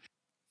whatnot,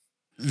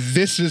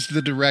 this is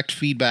the direct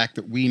feedback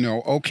that we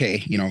know,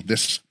 okay,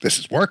 this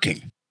is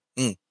working.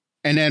 And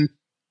then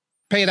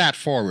pay that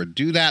forward.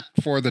 Do that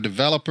for the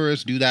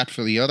developers. Do that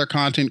for the other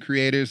content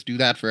creators. Do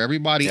that for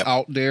everybody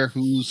out there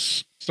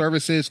whose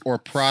services or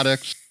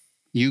products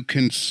you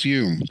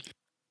consume.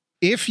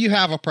 If you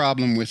have a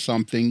problem with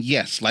something,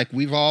 yes, like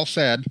we've all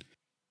said,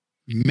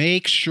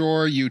 make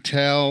sure you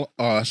tell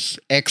us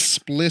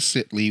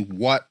explicitly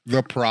what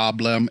the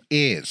problem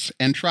is,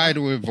 and try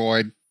to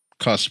avoid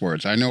cuss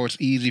words. I know it's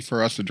easy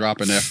for us to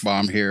drop an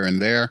F-bomb here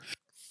and there.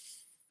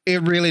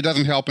 It really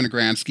doesn't help in the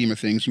grand scheme of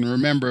things. And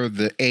remember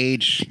the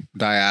age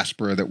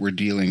diaspora that we're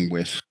dealing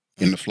with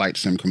in the flight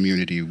sim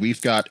community.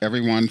 We've got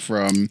everyone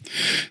from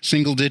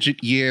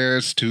single-digit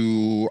years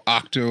to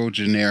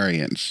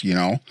octogenarians,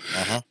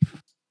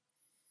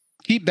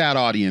 Keep that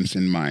audience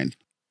in mind.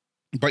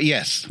 But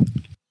yes,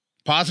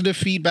 positive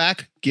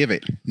feedback, give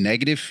it.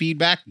 Negative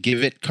feedback,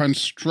 give it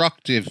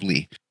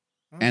constructively.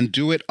 And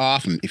do it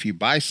often. If you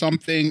buy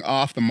something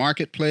off the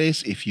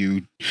marketplace, if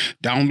you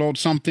download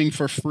something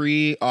for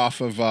free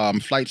off of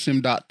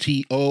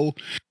flightsim.to,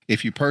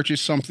 if you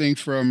purchase something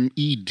from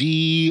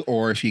ED,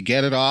 or if you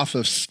get it off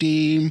of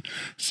Steam,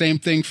 same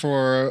thing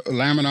for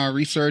Laminar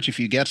Research. If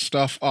you get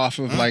stuff off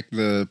of like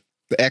the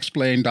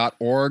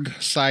explain.org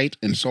site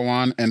and so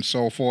on and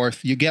so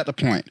forth, you get the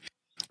point.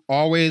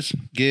 Always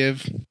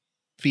give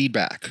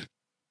feedback.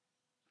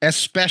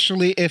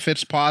 Especially if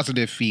it's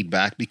positive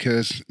feedback,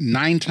 because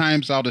 9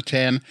 times out of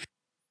 10,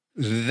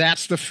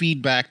 that's the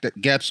feedback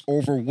that gets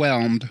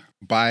overwhelmed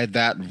by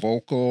that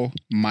vocal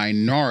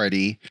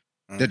minority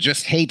that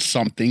just hates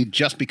something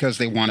just because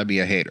they want to be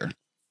a hater.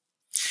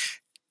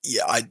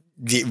 Yeah,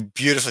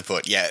 beautifully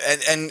put. Yeah,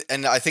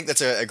 and I think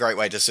that's a great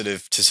way to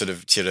sort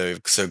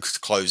of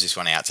close this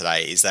one out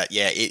today. Is that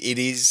it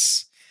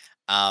is.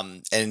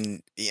 And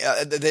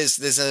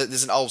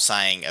there's an old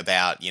saying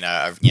about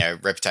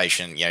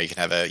reputation. You can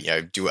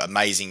have do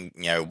amazing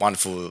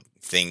wonderful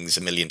things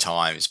a million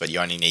times, but you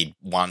only need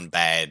one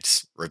bad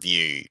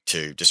review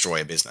to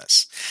destroy a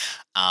business.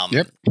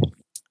 Yep.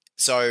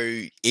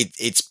 So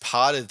it's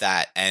part of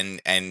that,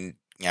 and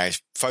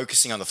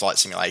focusing on the flight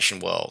simulation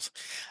world.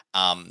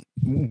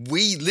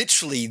 We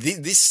literally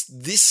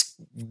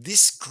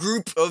this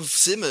group of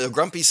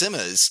grumpy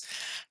simmers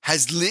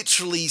has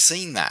literally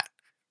seen that.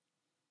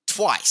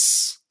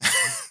 Twice.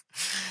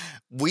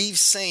 We've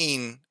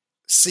seen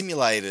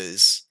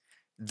simulators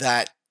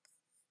that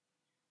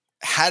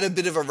had a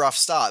bit of a rough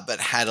start, but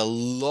had a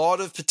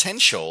lot of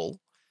potential,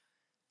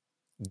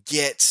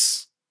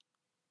 get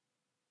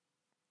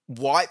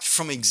wiped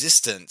from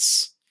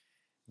existence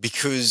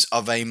because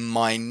of a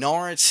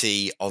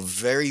minority of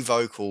very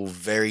vocal,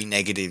 very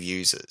negative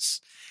users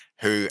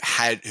who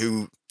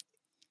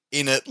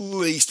in at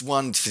least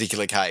one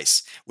particular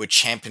case were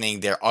championing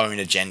their own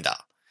agenda.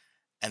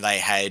 And they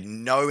had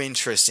no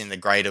interest in the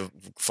greater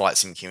flight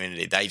sim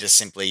community. They just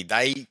simply,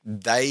 they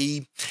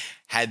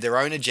had their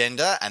own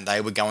agenda, and they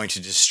were going to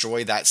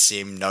destroy that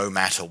sim no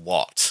matter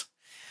what.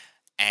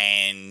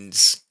 And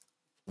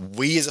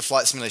we as a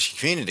flight simulation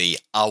community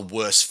are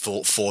worse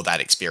for that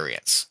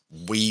experience.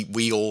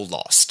 We all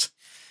lost.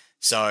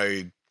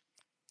 So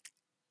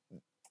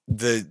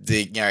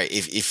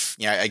if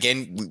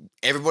again,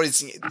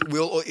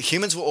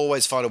 humans will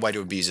always find a way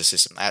to abuse the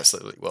system. They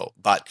absolutely will.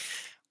 But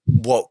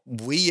what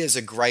we as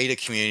a greater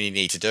community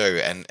need to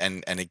do, and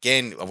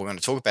again, we're going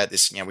to talk about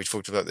this, we've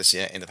talked about this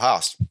in the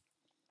past,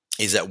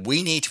 is that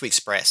we need to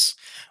express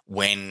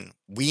when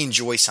we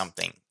enjoy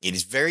something. It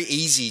is very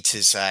easy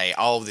to say,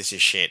 oh, this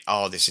is shit,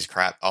 oh, this is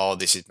crap, oh,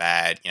 this is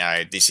bad,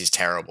 this is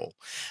terrible.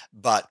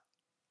 But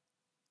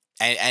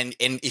and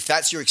if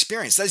that's your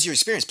experience, that's your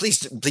experience. Please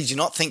do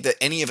not think that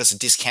any of us are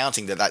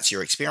discounting that that's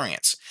your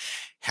experience.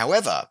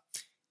 However,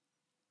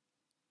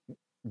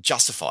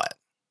 justify it.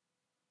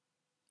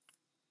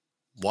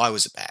 Why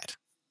was it bad?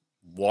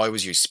 Why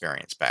was your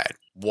experience bad?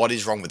 What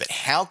is wrong with it?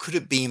 How could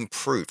it be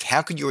improved?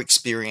 How could your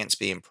experience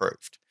be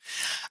improved?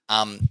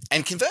 And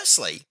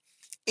conversely,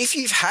 if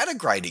you've had a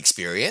great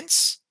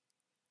experience,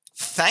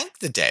 thank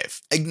the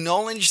dev,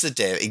 acknowledge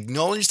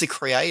the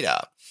creator,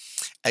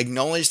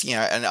 acknowledge,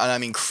 and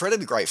I'm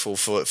incredibly grateful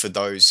for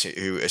those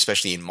who,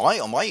 especially on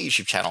my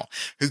YouTube channel,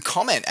 who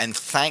comment and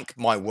thank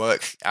my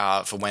work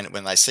for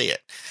when they see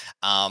it.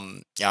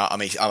 I'm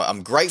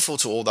grateful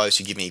to all those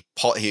who give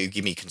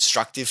me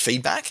constructive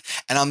feedback,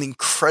 and I'm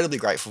incredibly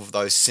grateful for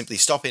those who simply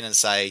stop in and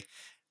say,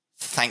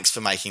 thanks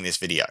for making this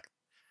video.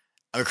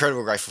 I'm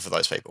incredibly grateful for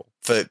those people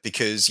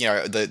because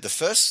the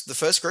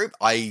first group,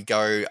 I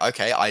go,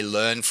 okay, I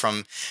learn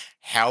from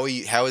how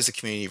is the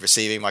community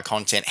receiving my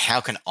content? How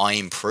can I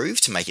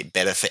improve to make it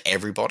better for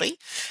everybody?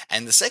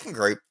 And the second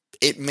group,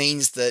 it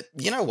means that,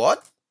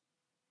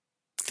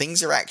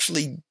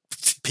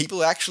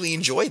 people actually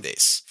enjoy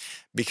this,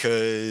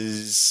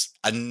 because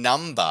a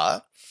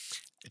number,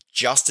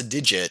 just a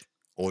digit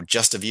or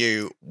just a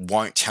view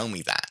won't tell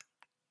me that.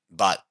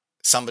 But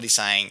somebody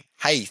saying,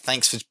 hey,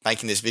 thanks for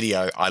making this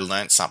video, I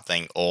learned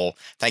something, or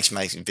thanks for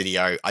making the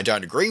video, I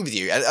don't agree with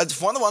you. And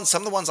some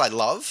of the ones I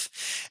love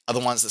are the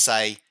ones that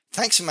say,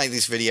 thanks for making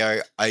this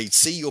video, I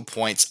see your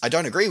points, I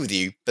don't agree with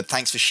you, but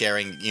thanks for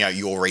sharing,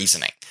 your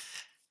reasoning.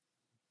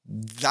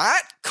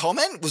 That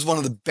comment was one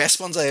of the best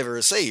ones I ever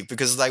received,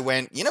 because they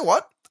went, you know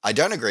what? I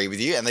don't agree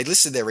with you. And they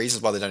listed their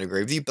reasons why they don't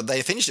agree with you, but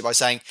they finished it by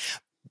saying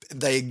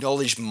they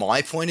acknowledged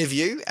my point of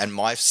view and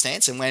my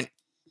stance and went,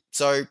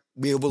 so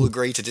we will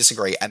agree to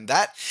disagree. And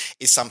that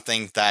is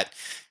something that,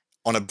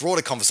 on a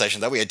broader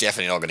conversation that we are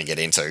definitely not going to get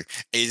into,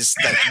 is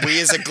that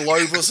we as a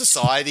global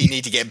society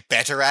need to get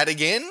better at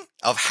again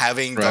of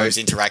having those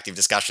interactive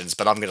discussions,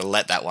 but I'm going to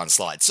let that one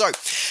slide. So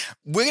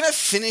we're going to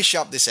finish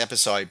up this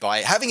episode by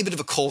having a bit of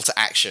a call to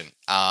action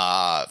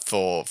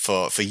for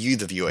you,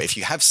 the viewer, if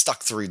you have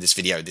stuck through this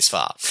video this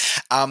far.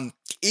 We're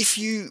going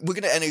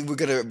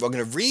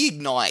to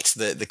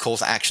reignite the call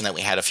to action that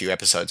we had a few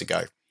episodes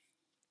ago.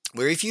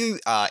 where if you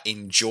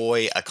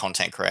enjoy a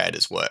content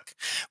creator's work,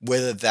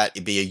 whether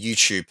that be a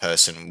YouTube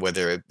person,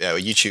 whether it, a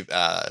YouTube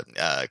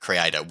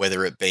creator,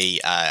 whether it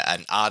be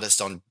an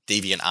artist on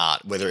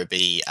DeviantArt, whether it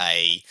be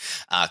a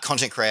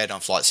content creator on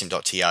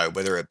FlightSim.to,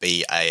 whether it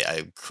be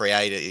a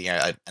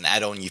creator, an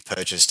add-on you've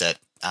purchased at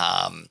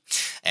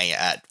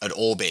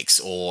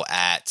Orbix or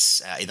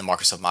at either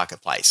Microsoft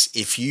Marketplace,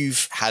 if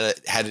you've had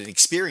an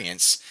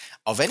experience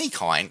of any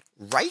kind,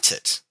 rate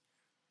it.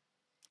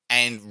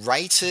 And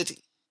rate it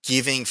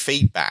giving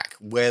feedback,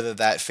 whether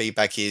that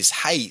feedback is,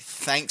 hey,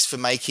 thanks for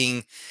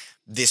making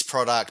this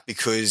product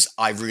because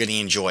I really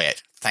enjoy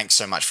it. Thanks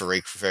so much for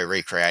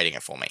recreating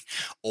it for me.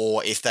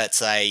 Or if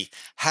that's a,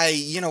 hey,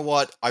 you know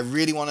what? I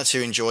really wanted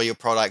to enjoy your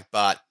product,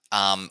 but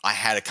I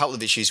had a couple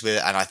of issues with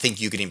it and I think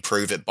you could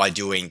improve it by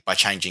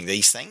changing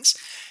these things.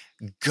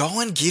 Go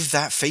and give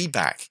that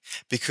feedback,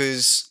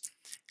 because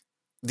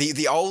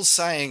the old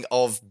saying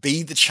of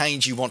be the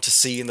change you want to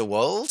see in the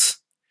world,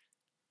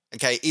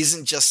 okay,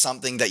 isn't just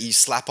something that you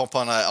slap up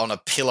on a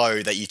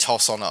pillow that you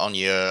toss on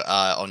your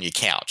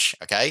couch.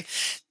 Okay,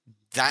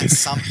 that's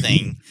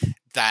something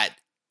that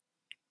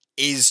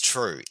is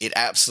true. It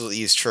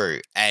absolutely is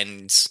true,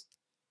 and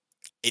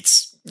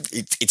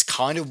it's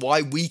kind of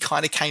why we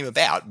kind of came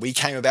about. We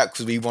came about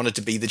because we wanted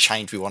to be the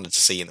change we wanted to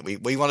see, and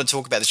we want to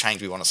talk about the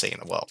change we want to see in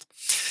the world.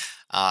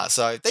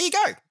 So there you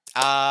go.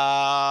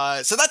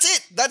 So that's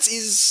it. That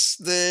is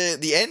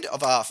the end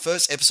of our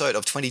first episode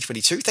of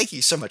 2022. Thank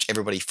you so much,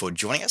 everybody, for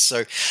joining us.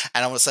 And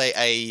I want to say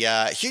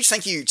a huge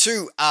thank you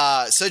to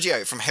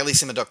Sergio from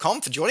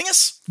helisimmer.com for joining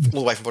us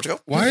all the way from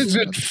Portugal. Why is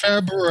it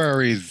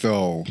February,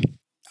 though?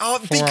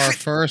 For our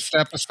first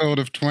episode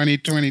of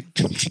 2020.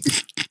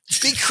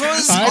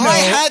 Because I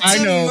had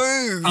to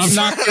move. I'm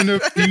not going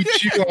to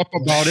beat you up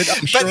about it.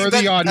 I'm sure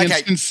the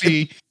audience can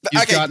see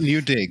you've got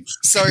new digs.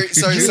 So do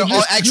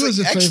us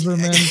a favor,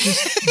 man.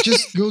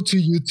 Just go to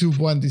YouTube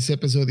when this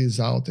episode is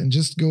out and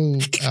just go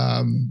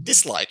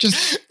dislike.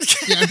 Just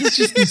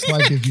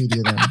dislike the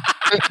video. Then.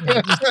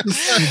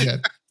 Just do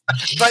that.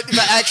 But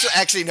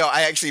actually, no.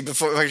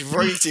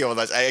 Before you see all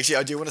that,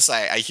 I do want to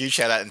say a huge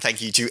shout out and thank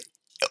you to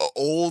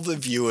all the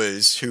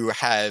viewers who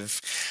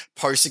have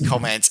posted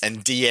comments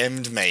and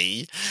DM'd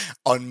me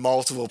on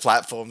multiple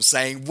platforms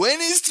saying, when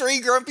is Three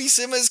Grumpy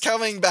Simmers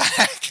coming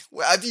back?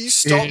 Have you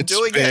stopped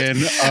doing it?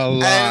 It's been a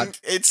lot. And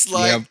it's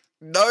like,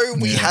 no,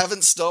 we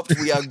haven't stopped.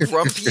 We are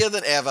grumpier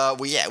than ever.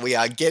 We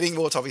are getting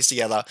more topics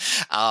together.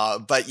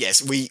 But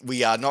yes,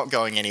 we are not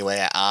going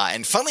anywhere.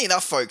 And funnily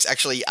enough, folks,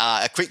 actually,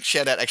 a quick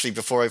shout out actually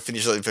before I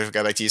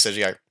go back to you,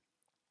 Sergio.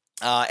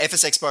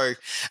 FS Expo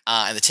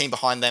and the team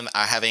behind them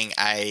are having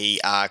a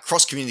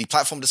cross-community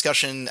platform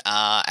discussion.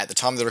 At the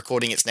time of the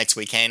recording, it's next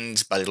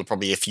weekend, but it'll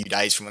probably be a few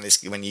days from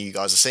when you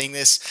guys are seeing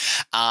this.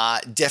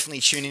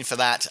 Definitely tune in for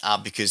that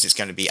because it's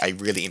going to be a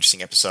really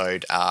interesting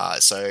episode.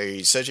 So,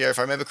 Sergio, if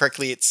I remember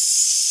correctly, it's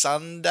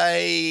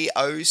Sunday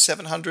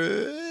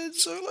 0700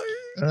 Zulu?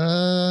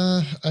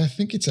 I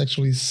think it's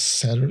actually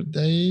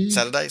Saturday.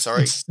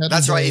 Sorry.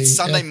 That's right. It's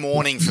Sunday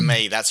morning for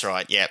me. That's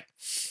right. Yep.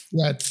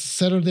 Yeah, it's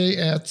Saturday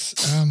at,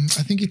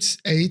 I think it's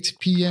 8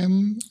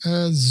 p.m.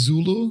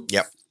 Zulu.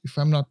 Yep. If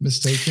I'm not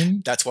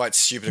mistaken. That's why it's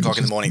stupid o'clock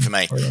in the morning for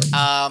me.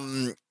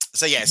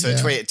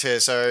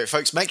 So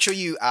folks, make sure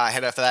you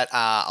head over for that.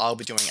 I'll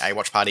be doing a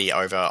watch party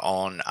over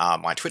on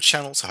my Twitch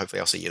channel, so hopefully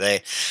I'll see you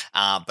there.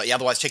 But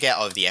otherwise, check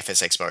out the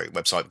FS Expo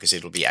website because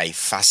it'll be a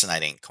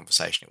fascinating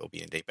conversation. It will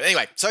be indeed. But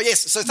anyway, so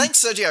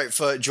thanks, Sergio,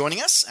 for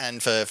joining us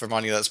and for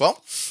reminding that as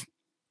well.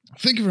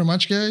 Thank you very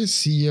much, guys.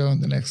 See you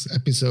on the next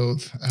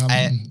episode.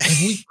 Have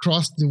we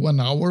crossed the 1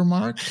 hour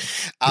mark?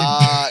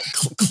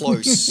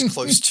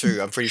 Close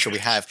to. I'm pretty sure we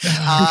have.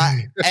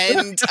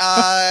 And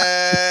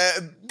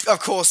of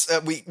course,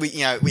 it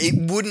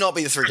would not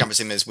be the Three Grumpy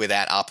Simmers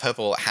without our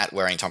purple hat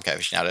wearing Tomcat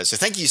aficionados. So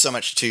thank you so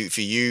much for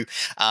you,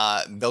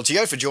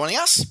 Belgio, for joining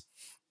us.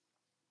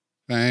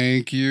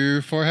 Thank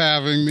you for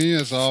having me,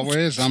 as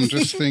always. I'm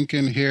just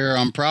thinking here,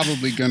 I'm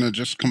probably going to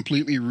just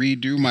completely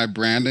redo my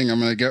branding. I'm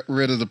going to get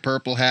rid of the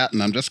purple hat,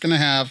 and I'm just going to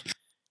have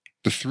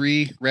the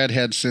three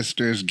redhead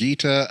sisters,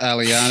 Geeta,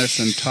 Alianis,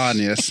 and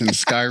Tanyas in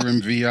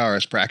Skyrim VR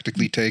is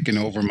practically taken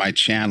over my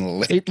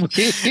channel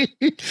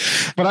lately.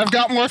 But I've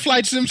got more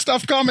Flight Sim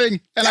stuff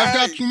coming, and I've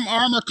got some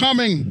armor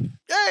coming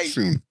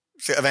soon.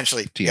 So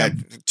eventually,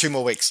 2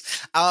 more weeks.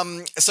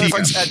 So,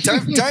 folks,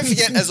 don't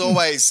forget, as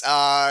always,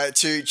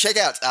 to check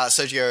out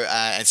Sergio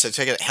and so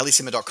check out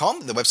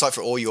helisimmer.com, the website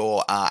for all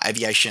your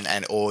aviation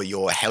and all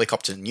your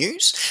helicopter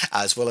news,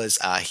 as well as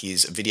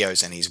his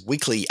videos and his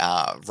weekly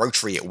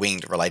rotary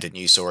winged related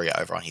news story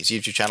over on his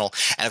YouTube channel.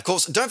 And of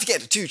course, don't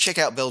forget to check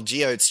out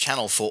Belgio's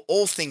channel for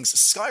all things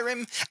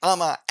Skyrim,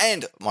 Arma,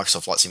 and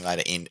Microsoft Flight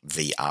Simulator in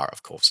VR,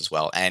 of course, as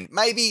well. And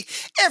maybe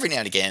every now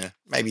and again,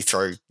 maybe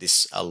throw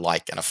this a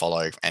like and a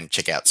follow and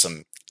check out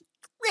some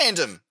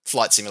random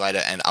Flight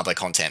Simulator and other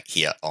content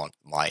here on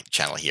my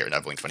channel here at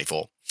Overwing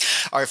 24.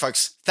 All right,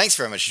 folks, Thanks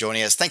very much for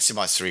joining us. Thanks to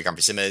my 3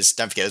 Grumpy Simmers.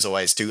 Don't forget, as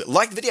always, to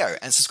like the video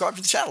and subscribe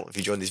to the channel if you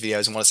enjoyed these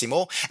videos and want to see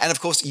more. And,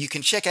 of course, you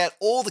can check out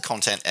all the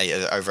content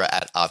over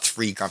at our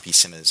 3 Grumpy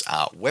Simmers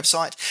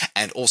website,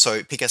 and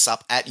also pick us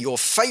up at your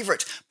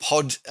favourite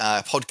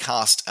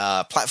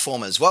podcast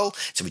platform as well.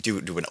 So we do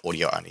an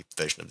audio-only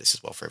version of this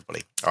as well for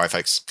everybody. All right,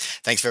 folks.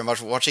 Thanks very much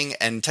for watching,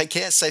 and take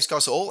care. Safe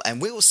skies to all,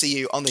 and we will see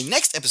you on the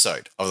next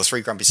episode of the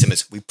 3 Grumpy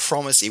Simmers. We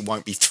promise it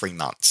won't be 3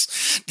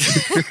 months.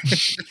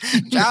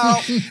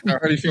 Ciao.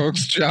 Alrighty,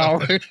 folks. Ciao.